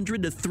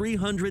 $200 to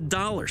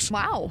 $300.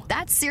 Wow,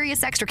 that's serious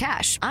extra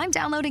cash. I'm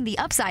downloading the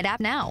Upside app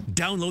now.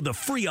 Download the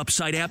free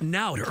Upside app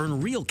now to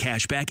earn real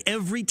cash back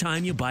every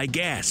time you buy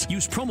gas.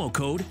 Use promo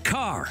code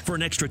CAR for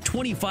an extra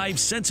 25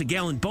 cents a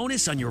gallon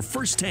bonus on your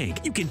first tank.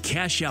 You can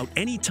cash out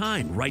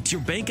anytime right to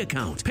your bank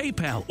account,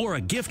 PayPal, or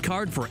a gift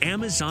card for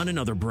Amazon and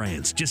other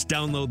brands. Just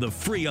download the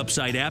free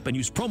Upside app and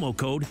use promo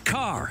code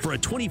CAR for a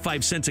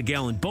 25 cents a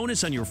gallon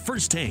bonus on your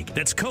first tank.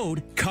 That's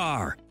code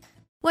CAR.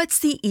 What's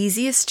the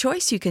easiest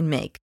choice you can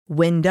make?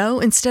 Window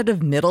instead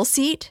of middle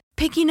seat?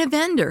 Picking a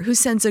vendor who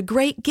sends a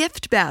great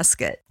gift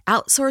basket?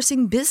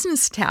 Outsourcing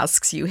business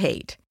tasks you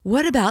hate?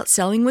 What about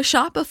selling with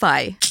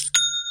Shopify?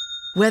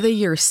 Whether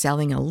you're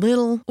selling a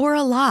little or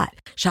a lot,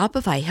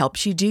 Shopify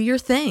helps you do your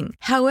thing,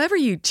 however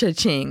you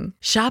cha-ching.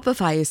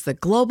 Shopify is the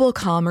global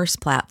commerce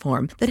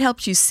platform that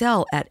helps you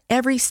sell at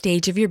every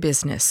stage of your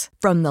business.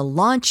 From the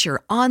launch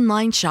your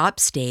online shop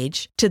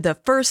stage to the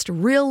first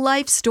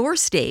real-life store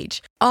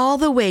stage, all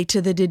the way to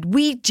the did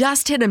we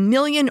just hit a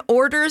million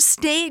orders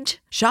stage.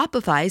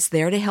 Shopify's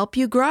there to help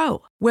you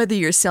grow. Whether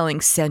you're selling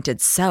scented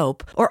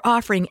soap or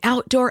offering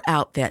outdoor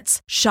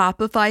outfits,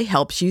 Shopify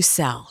helps you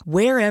sell.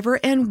 Wherever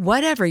and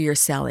whatever you're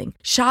selling,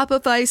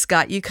 Shopify's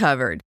got you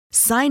covered.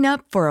 Sign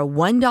up for a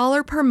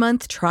 $1 per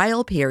month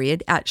trial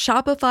period at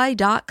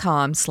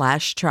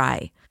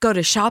shopify.com/try. Go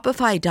to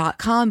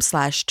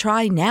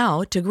shopify.com/try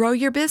now to grow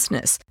your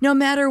business, no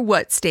matter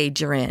what stage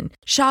you're in.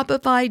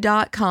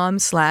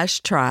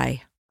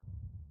 Shopify.com/try.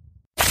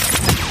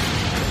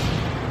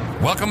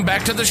 Welcome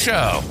back to the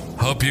show.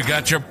 Hope you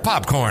got your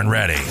popcorn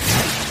ready.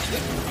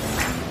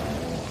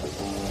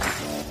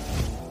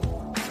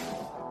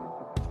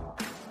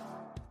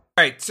 All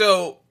right,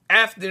 so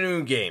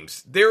afternoon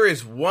games. There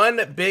is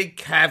one big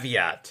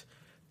caveat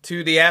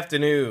to the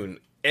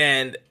afternoon,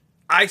 and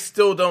I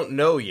still don't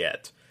know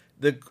yet.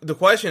 The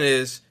question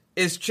is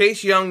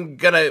Chase Young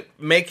going to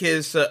make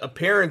his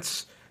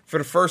appearance for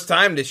the first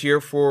time this year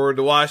for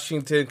the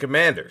Washington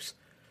Commanders?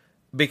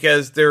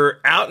 Because they're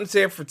out in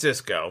San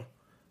Francisco.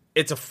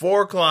 It's a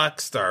 4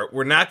 o'clock start.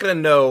 We're not going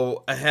to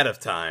know ahead of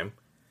time.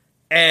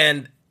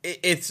 And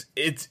it's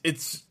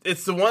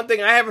the one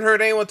thing I haven't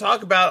heard anyone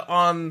talk about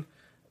on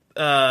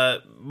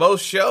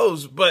most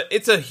shows, but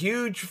it's a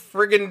huge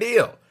friggin'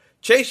 deal.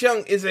 Chase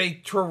Young is a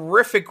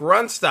terrific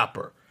run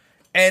stopper.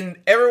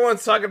 And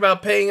everyone's talking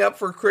about paying up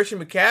for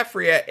Christian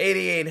McCaffrey at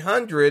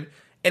 $8,800,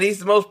 and he's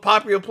the most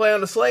popular player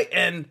on the slate.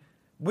 And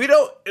we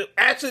don't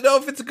actually know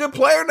if it's a good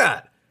play or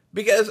not.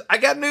 Because I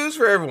got news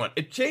for everyone.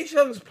 If Chase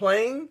Young's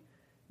playing,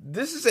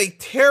 this is a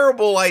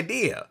terrible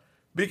idea.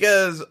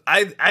 Because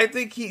I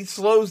think he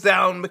slows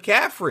down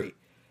McCaffrey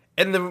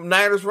and the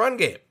Niners' run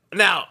game.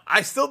 Now,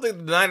 I still think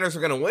the Niners are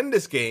going to win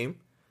this game.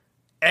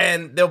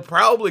 And they'll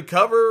probably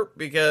cover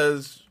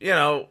because,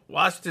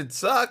 Washington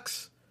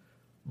sucks.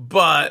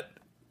 But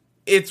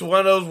it's one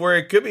of those where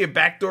it could be a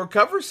backdoor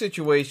cover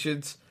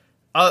situations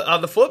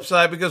on the flip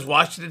side because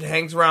Washington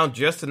hangs around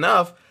just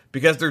enough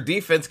because their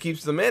defense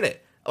keeps them in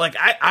it. Like,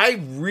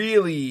 I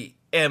really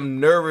am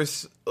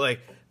nervous. Like,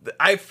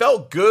 I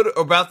felt good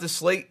about this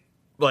slate,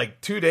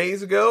 2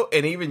 days ago,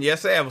 and even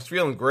yesterday I was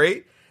feeling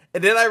great.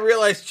 And then I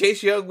realized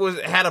Chase Young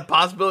had a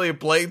possibility of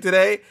playing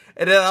today,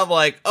 and then I'm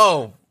like,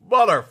 oh,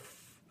 mother.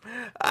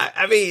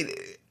 I mean,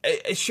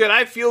 should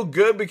I feel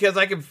good because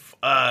I can,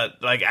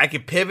 I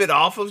can pivot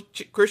off of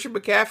Christian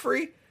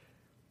McCaffrey?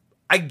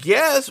 I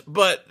guess,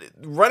 but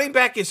running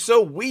back is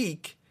so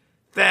weak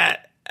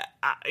that,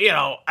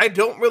 I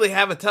don't really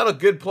have a ton of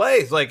good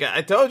plays. Like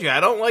I told you, I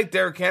don't like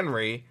Derrick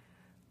Henry.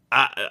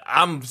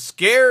 I'm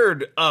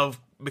scared of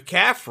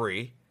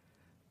McCaffrey.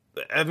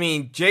 I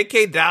mean,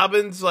 J.K.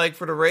 Dobbins,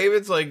 for the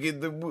Ravens,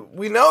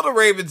 we know the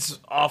Ravens'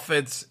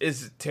 offense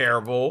is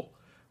terrible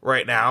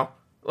right now.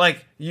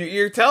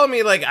 You're telling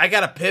me, I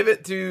got to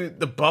pivot to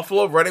the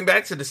Buffalo running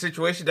backs in a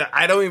situation that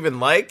I don't even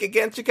like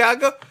against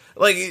Chicago?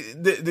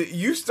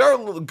 You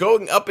start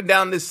going up and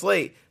down this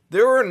slate,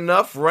 there are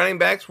enough running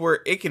backs where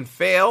it can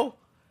fail,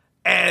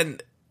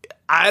 and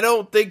I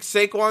don't think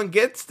Saquon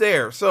gets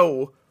there.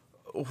 So,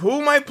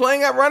 who am I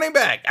playing at running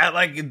back?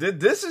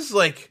 This is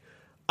Dalvin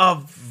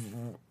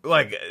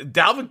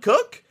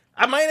Cook?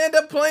 I might end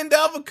up playing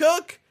Dalvin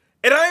Cook,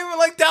 and I don't even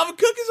like Dalvin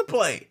Cook as a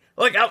play.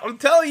 I'm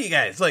telling you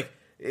guys,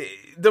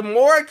 the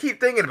more I keep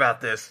thinking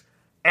about this,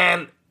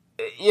 and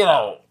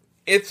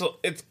it's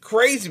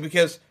crazy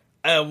because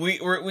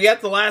we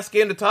had the last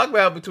game to talk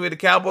about between the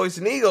Cowboys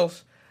and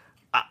Eagles.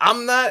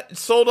 I'm not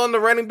sold on the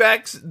running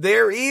backs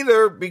there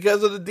either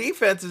because of the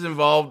defenses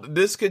involved.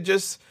 This could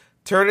just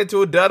turn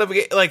into a dud of a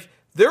game.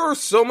 There are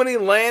so many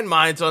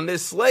landmines on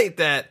this slate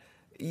that,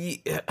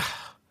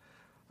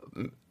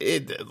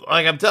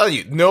 I'm telling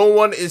you, no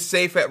one is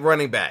safe at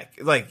running back.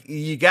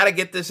 You got to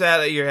get this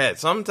out of your head.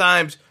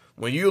 Sometimes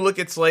when you look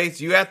at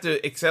slates, you have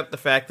to accept the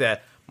fact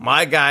that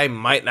my guy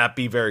might not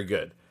be very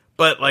good.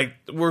 But,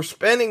 we're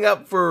spending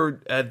up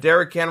for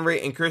Derrick Henry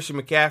and Christian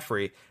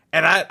McCaffrey,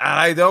 and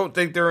I don't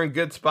think they're in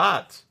good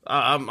spots.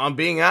 I'm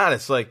being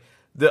honest.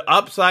 The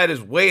upside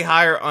is way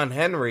higher on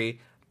Henry,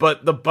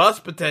 but the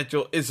bust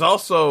potential is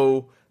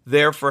also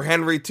there for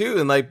Henry too.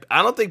 And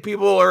I don't think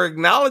people are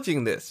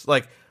acknowledging this.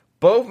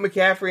 Both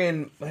McCaffrey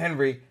and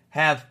Henry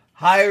have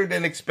higher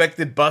than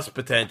expected bust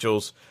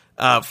potentials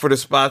for the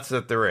spots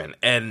that they're in.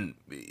 And,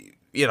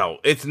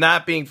 it's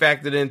not being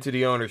factored into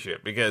the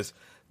ownership because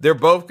they're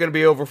both going to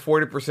be over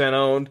 40%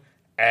 owned,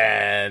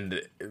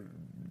 and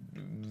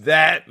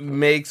that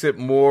makes it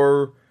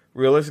more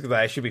realistic that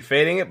I should be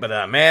fading it.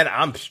 But, man,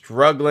 I'm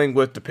struggling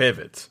with the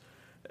pivots.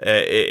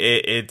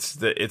 It's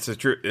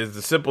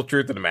the simple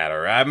truth of the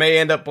matter. I may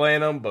end up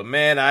playing them, but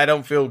man, I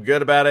don't feel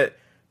good about it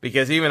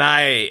because even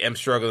I am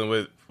struggling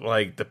with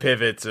like the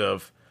pivots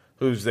of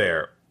who's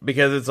there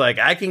because it's like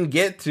I can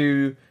get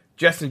to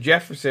Justin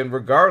Jefferson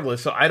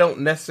regardless, so I don't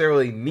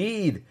necessarily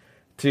need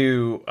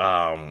to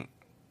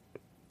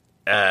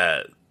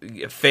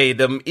fade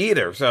them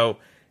either. So,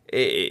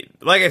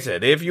 like I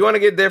said, if you want to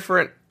get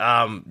different,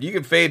 you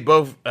can fade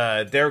both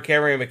Derrick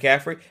Henry and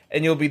McCaffrey,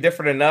 and you'll be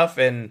different enough.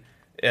 And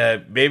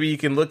maybe you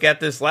can look at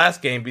this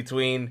last game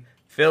between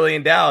Philly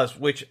and Dallas,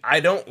 which I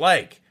don't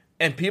like,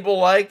 and people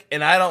like,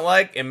 and I don't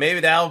like, and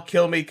maybe that'll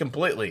kill me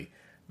completely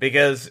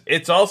because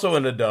it's also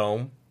in the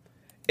dome.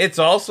 It's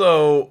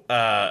also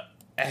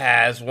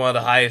has one of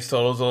the highest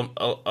totals,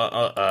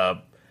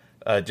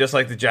 just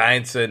like the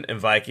Giants and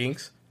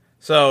Vikings.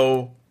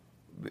 So,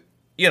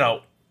 you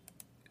know,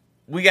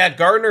 we got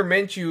Gardner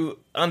Minshew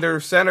under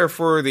center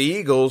for the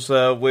Eagles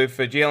with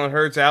Jalen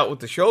Hurts out with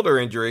the shoulder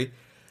injury.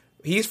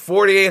 He's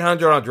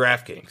 4,800 on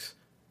DraftKings.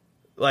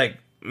 Like,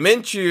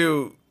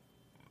 Minshew,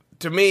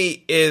 to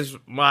me, is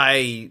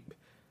my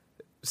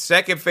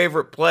second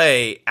favorite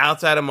play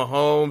outside of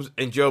Mahomes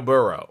and Joe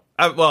Burrow.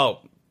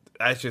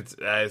 I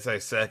say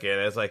second.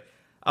 It's like,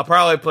 I'll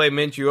probably play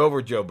Minshew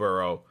over Joe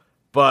Burrow,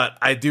 but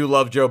I do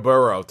love Joe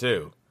Burrow,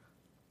 too.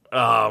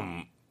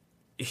 Like,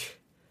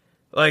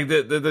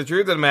 the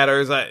truth of the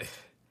matter is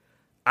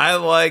I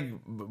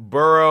like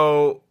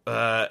Burrow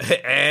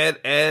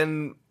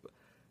and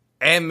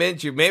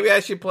Minshew. Maybe I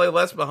should play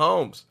less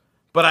Mahomes,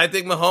 but I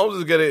think Mahomes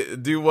is going to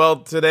do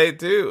well today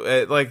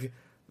too.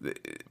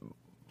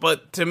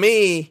 But to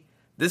me,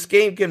 this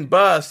game can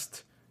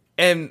bust,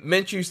 and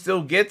Minshew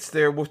still gets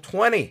there with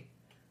 20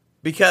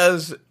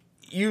 because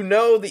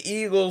the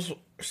Eagles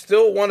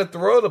still want to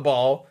throw the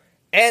ball,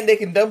 and they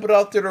can dump it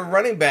off to their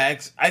running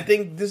backs. I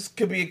think this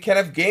could be a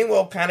Kenneth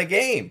Gainwell kind of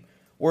game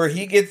where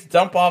he gets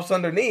dump-offs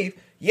underneath.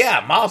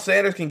 Yeah, Miles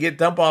Sanders can get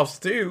dump-offs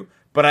too,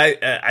 but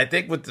I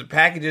think with the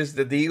packages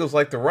that the Eagles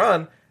like to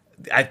run,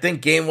 I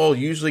think Gainwell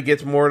usually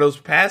gets more of those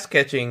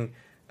pass-catching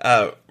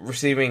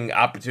receiving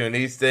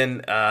opportunities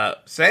than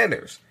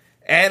Sanders.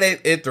 And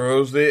it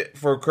throws it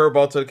for a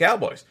curveball to the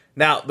Cowboys.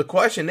 Now, the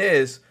question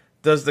is,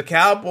 does the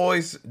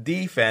Cowboys'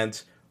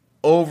 defense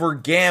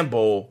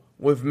over-gamble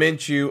with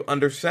Minshew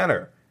under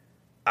center?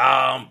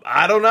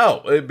 I don't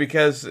know,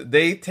 because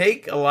they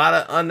take a lot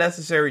of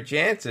unnecessary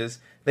chances.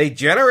 They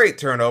generate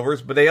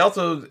turnovers, but they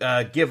also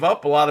give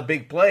up a lot of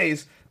big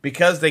plays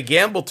because they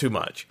gamble too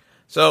much.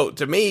 So,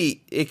 to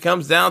me, it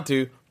comes down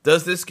to,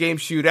 does this game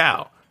shoot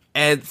out?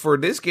 And for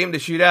this game to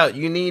shoot out,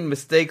 you need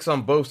mistakes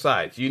on both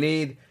sides. You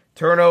need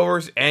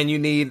turnovers, and you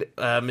need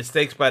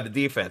mistakes by the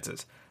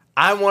defenses.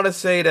 I want to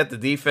say that the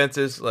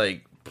defenses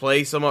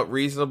play somewhat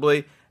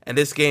reasonably, and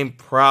this game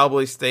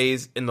probably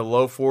stays in the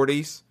low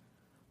 40s.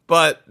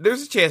 But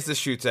there's a chance this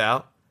shoots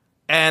out,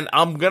 and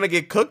I'm going to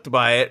get cooked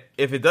by it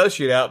if it does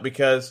shoot out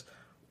because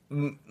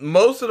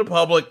most of the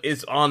public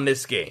is on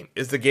this game.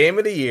 It's the game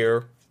of the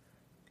year.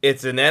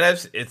 It's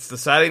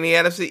deciding the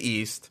NFC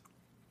East.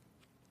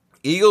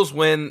 Eagles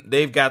win,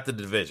 they've got the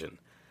division.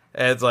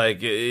 It's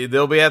like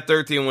they'll be at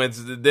 13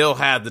 wins. They'll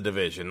have the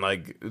division.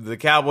 Like the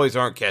Cowboys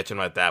aren't catching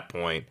them at that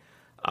point.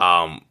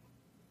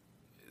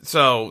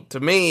 So to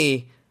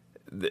me,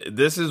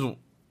 this is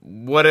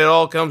what it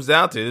all comes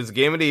down to. This is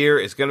game of the year.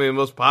 It's going to be the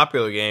most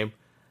popular game.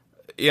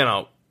 You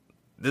know,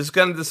 this is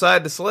going to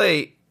decide the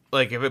slate.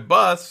 Like if it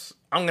busts,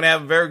 I'm going to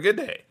have a very good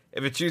day.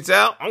 If it shoots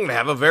out, I'm going to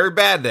have a very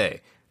bad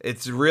day.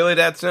 It's really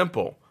that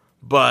simple.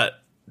 But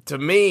to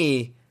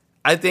me,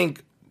 I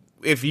think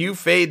if you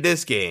fade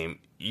this game,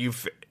 you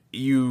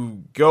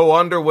go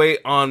underweight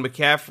on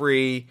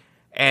McCaffrey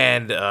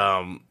and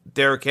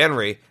Derrick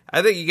Henry,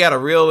 I think you got a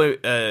real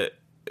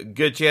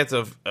good chance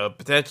of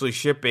potentially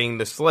shipping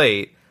the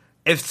slate.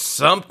 If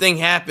something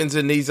happens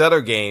in these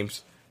other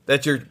games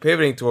that you're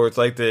pivoting towards,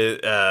 like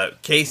the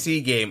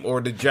KC game or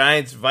the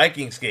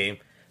Giants-Vikings game,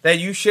 that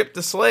you ship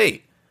the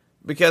slate.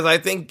 Because I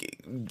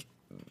think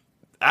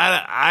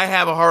I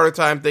have a harder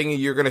time thinking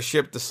you're going to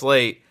ship the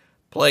slate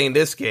playing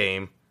this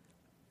game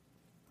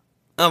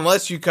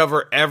unless you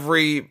cover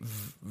every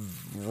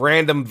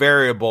random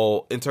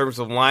variable in terms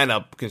of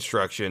lineup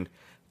construction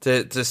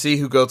to see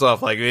who goes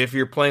off. Like if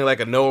you're playing like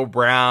a Noah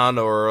Brown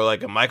or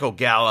like a Michael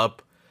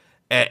Gallup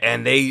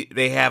and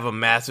they have a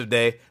massive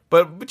day,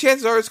 but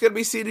chances are it's going to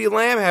be CeeDee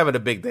Lamb having a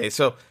big day.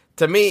 So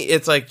to me,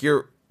 it's like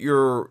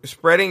you're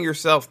spreading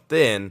yourself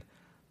thin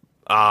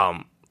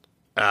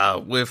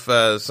with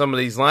some of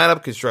these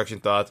lineup construction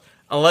thoughts,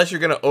 unless you're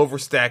going to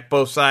overstack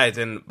both sides.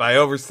 And by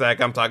overstack,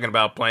 I'm talking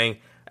about playing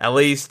at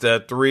least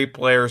 3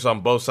 players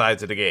on both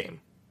sides of the game.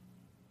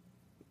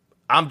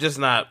 I'm just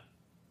not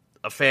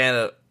a fan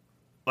of,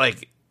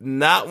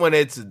 not when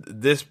it's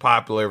this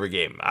popular of a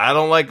game. I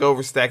don't like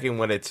overstacking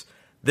when it's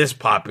this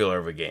popular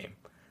of a game.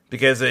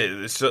 Because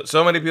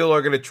so many people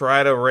are going to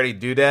try to already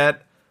do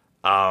that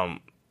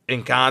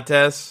in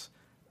contests.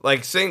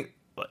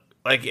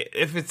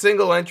 If it's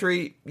single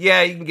entry,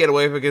 yeah, you can get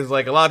away with it because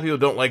a lot of people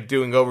don't like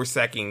doing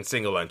overstacking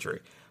single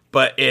entry.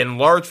 But in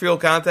large field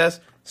contests,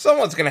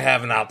 someone's going to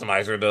have an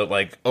optimizer to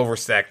like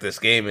overstack this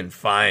game and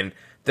find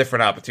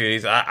different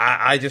opportunities.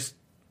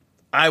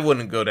 I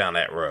wouldn't go down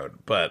that road.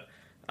 But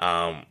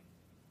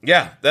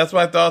yeah, that's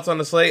my thoughts on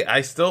the slate.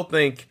 I still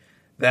think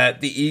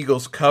that the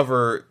Eagles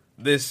cover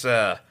this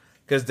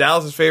because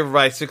Dallas is favored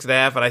by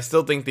 6.5, and I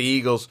still think the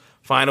Eagles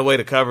find a way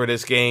to cover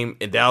this game,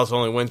 and Dallas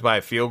only wins by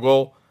a field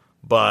goal.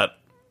 But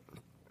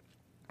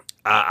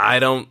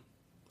I'm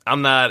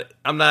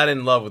not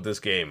in love with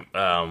this game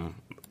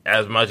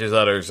as much as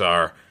others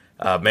are.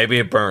 Maybe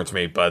it burns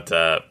me, but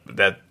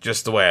that's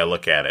just the way I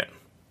look at it.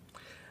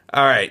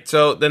 All right,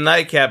 so the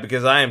nightcap,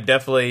 because I am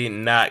definitely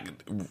not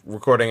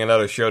recording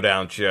another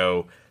showdown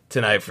show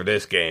tonight for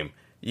this game.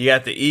 You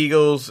got the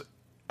Eagles.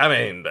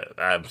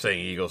 I'm saying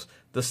Eagles.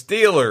 The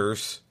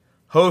Steelers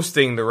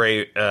hosting the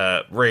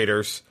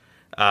Raiders.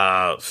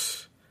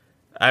 Steelers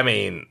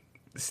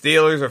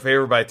are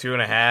favored by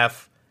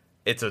 2.5.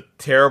 It's a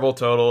terrible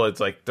total. It's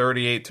like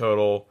 38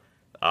 total.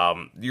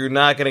 You're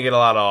not going to get a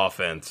lot of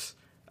offense.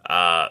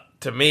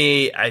 To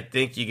me, I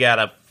think you got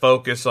to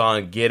focus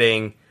on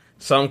getting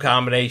some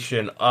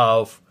combination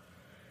of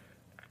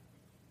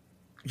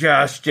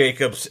Josh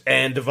Jacobs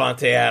and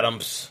Devontae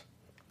Adams.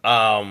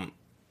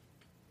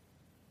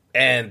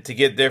 And to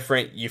get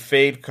different, you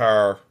fade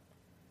Carr.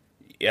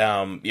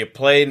 You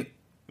play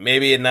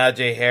maybe a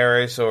Najee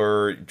Harris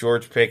or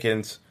George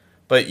Pickens.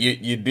 But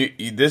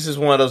this is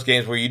one of those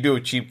games where you do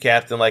a cheap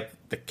captain like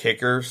the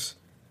kickers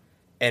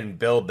and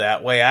build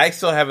that way. I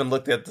still haven't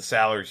looked at the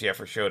salaries yet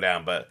for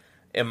Showdown, but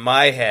in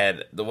my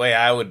head, the way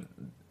I would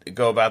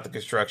go about the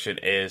construction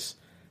is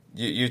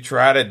you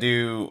try to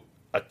do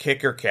a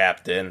kicker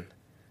captain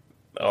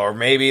or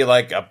maybe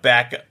like a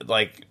back,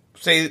 like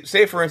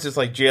say for instance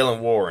like Jaylen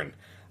Warren,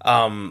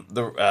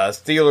 the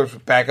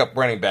Steelers backup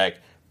running back,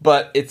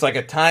 but it's like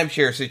a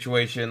timeshare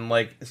situation,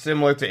 like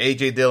similar to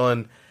A.J.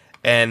 Dillon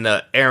and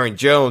Aaron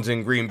Jones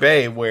in Green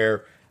Bay,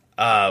 where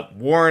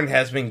Warren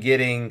has been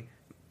getting,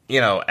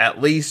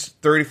 at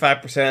least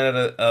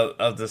 35%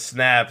 of the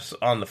snaps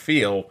on the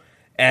field,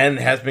 and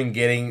has been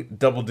getting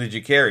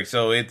double-digit carries.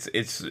 So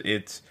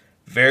it's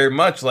very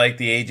much like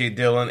the A.J.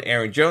 Dillon,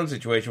 Aaron Jones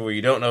situation, where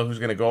you don't know who's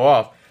going to go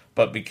off,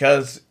 but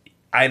because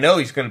I know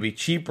he's going to be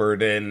cheaper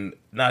than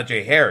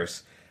Najee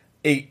Harris,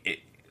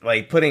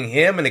 like putting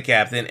him in the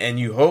captain, and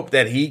you hope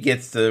that he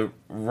gets the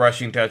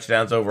rushing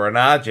touchdowns over a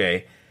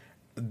Najee.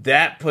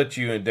 That puts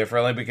you in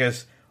differently,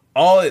 because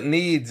all it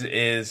needs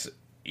is,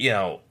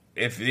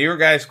 if your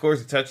guy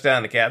scores a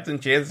touchdown, the captain,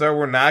 chances are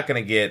we're not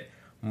going to get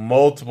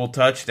multiple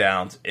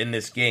touchdowns in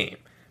this game.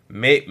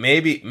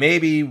 Maybe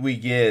we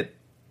get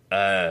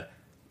to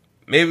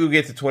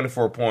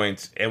 24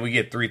 points and we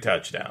get 3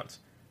 touchdowns.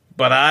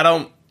 But I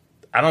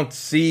don't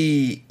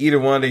see either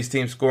one of these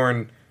teams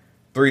scoring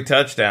 3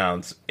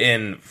 touchdowns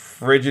in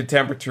frigid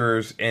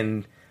temperatures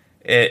in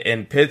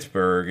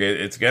Pittsburgh.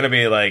 It's going to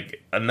be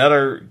like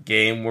another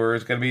game where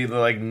it's going to be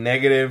like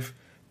negative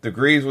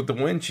degrees with the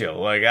wind chill.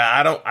 Like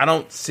I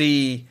don't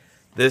see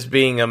this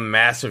being a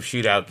massive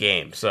shootout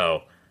game.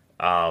 So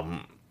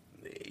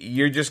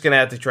you're just going to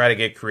have to try to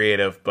get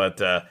creative.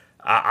 But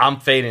I'm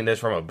fading this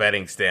from a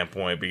betting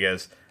standpoint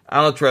because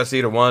I don't trust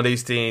either one of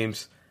these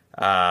teams.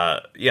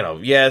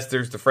 Yes,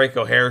 there's the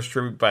Franco Harris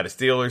tribute by the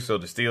Steelers, so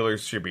the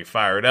Steelers should be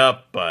fired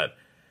up, but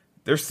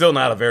they're still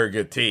not a very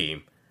good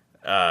team.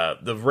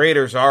 The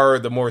Raiders are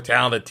the more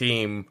talented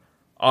team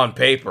on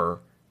paper,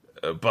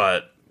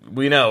 but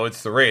we know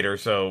it's the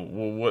Raiders, so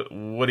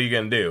what are you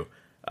going to do?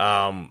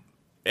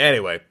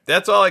 Anyway,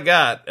 that's all I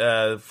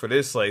got for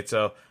this slate,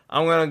 so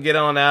I'm going to get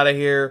on out of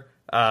here.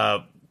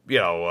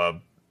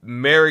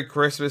 Merry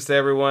Christmas to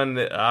everyone,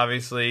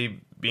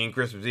 obviously being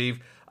Christmas Eve.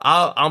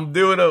 I'm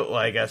doing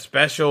a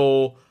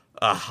special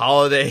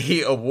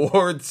holiday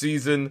award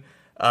season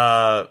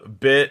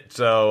bit,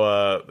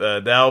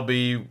 so that'll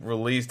be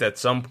released at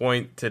some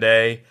point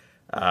today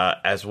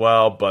as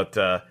well. But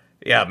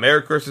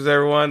Merry Christmas,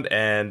 everyone,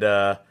 and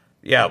I'll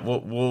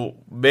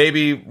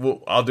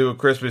do a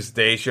Christmas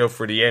Day show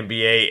for the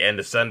NBA and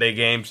the Sunday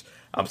games.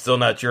 I'm still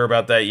not sure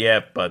about that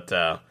yet, but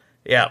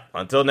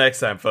until next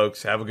time,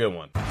 folks, have a good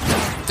one.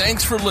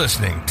 Thanks for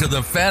listening to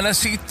the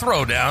Fantasy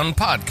Throwdown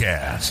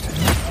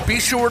Podcast. Be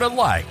sure to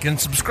like and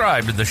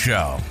subscribe to the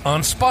show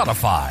on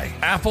Spotify,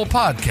 Apple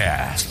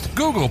Podcast,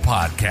 Google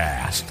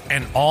Podcast,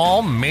 and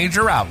all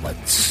major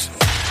outlets.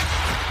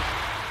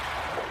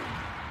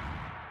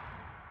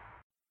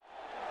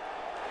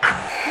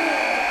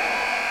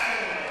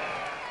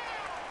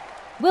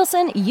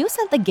 Wilson, you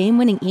sent the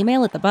game-winning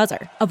email at the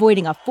buzzer,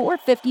 avoiding a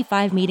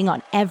 4:55 meeting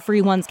on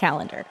everyone's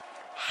calendar.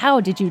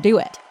 How did you do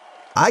it?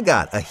 I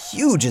got a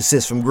huge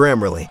assist from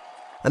Grammarly,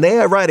 an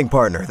AI writing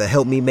partner that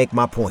helped me make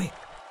my point.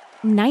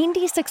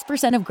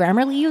 96% of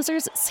Grammarly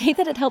users say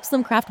that it helps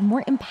them craft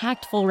more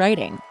impactful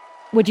writing.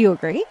 Would you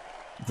agree?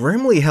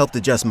 Grammarly helped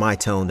adjust my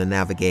tone to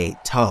navigate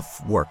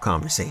tough work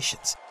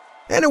conversations.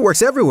 And it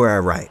works everywhere I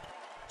write,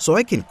 so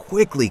I can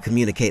quickly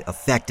communicate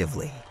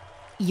effectively.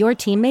 Your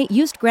teammate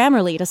used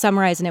Grammarly to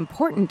summarize an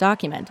important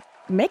document,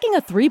 making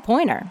a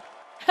 3-pointer.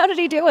 How did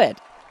he do it?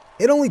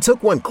 It only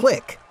took one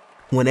click.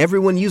 When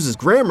everyone uses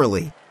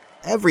Grammarly,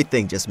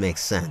 everything just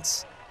makes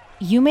sense.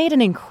 You made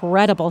an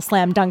incredible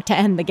slam dunk to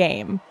end the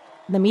game.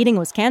 The meeting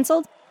was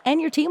canceled, and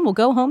your team will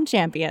go home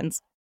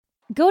champions.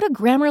 Go to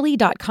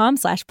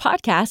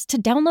Grammarly.com/podcast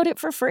to download it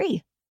for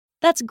free.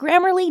 That's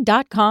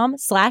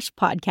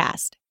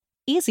Grammarly.com/podcast.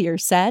 Easier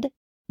said,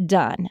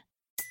 done.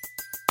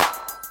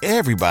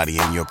 Everybody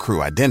in your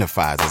crew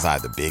identifies as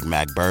either Big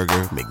Mac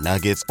Burger,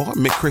 McNuggets, or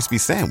McCrispy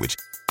Sandwich.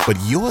 But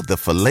you're the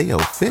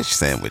Filet-O-Fish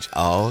Sandwich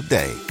all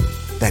day.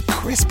 That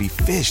crispy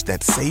fish,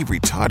 that savory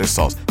tartar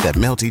sauce, that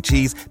melty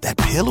cheese, that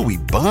pillowy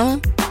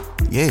bun.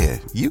 Yeah,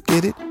 you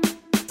get it.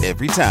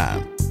 Every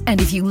time.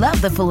 And if you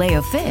love the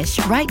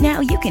Filet-O-Fish, right now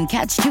you can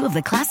catch two of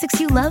the classics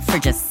you love for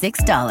just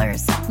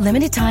 $6.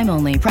 Limited time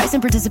only. Price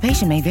and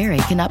participation may vary.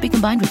 Cannot be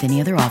combined with any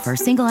other offer.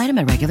 Single item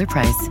at regular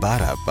price.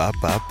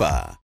 Ba-da-ba-ba-ba.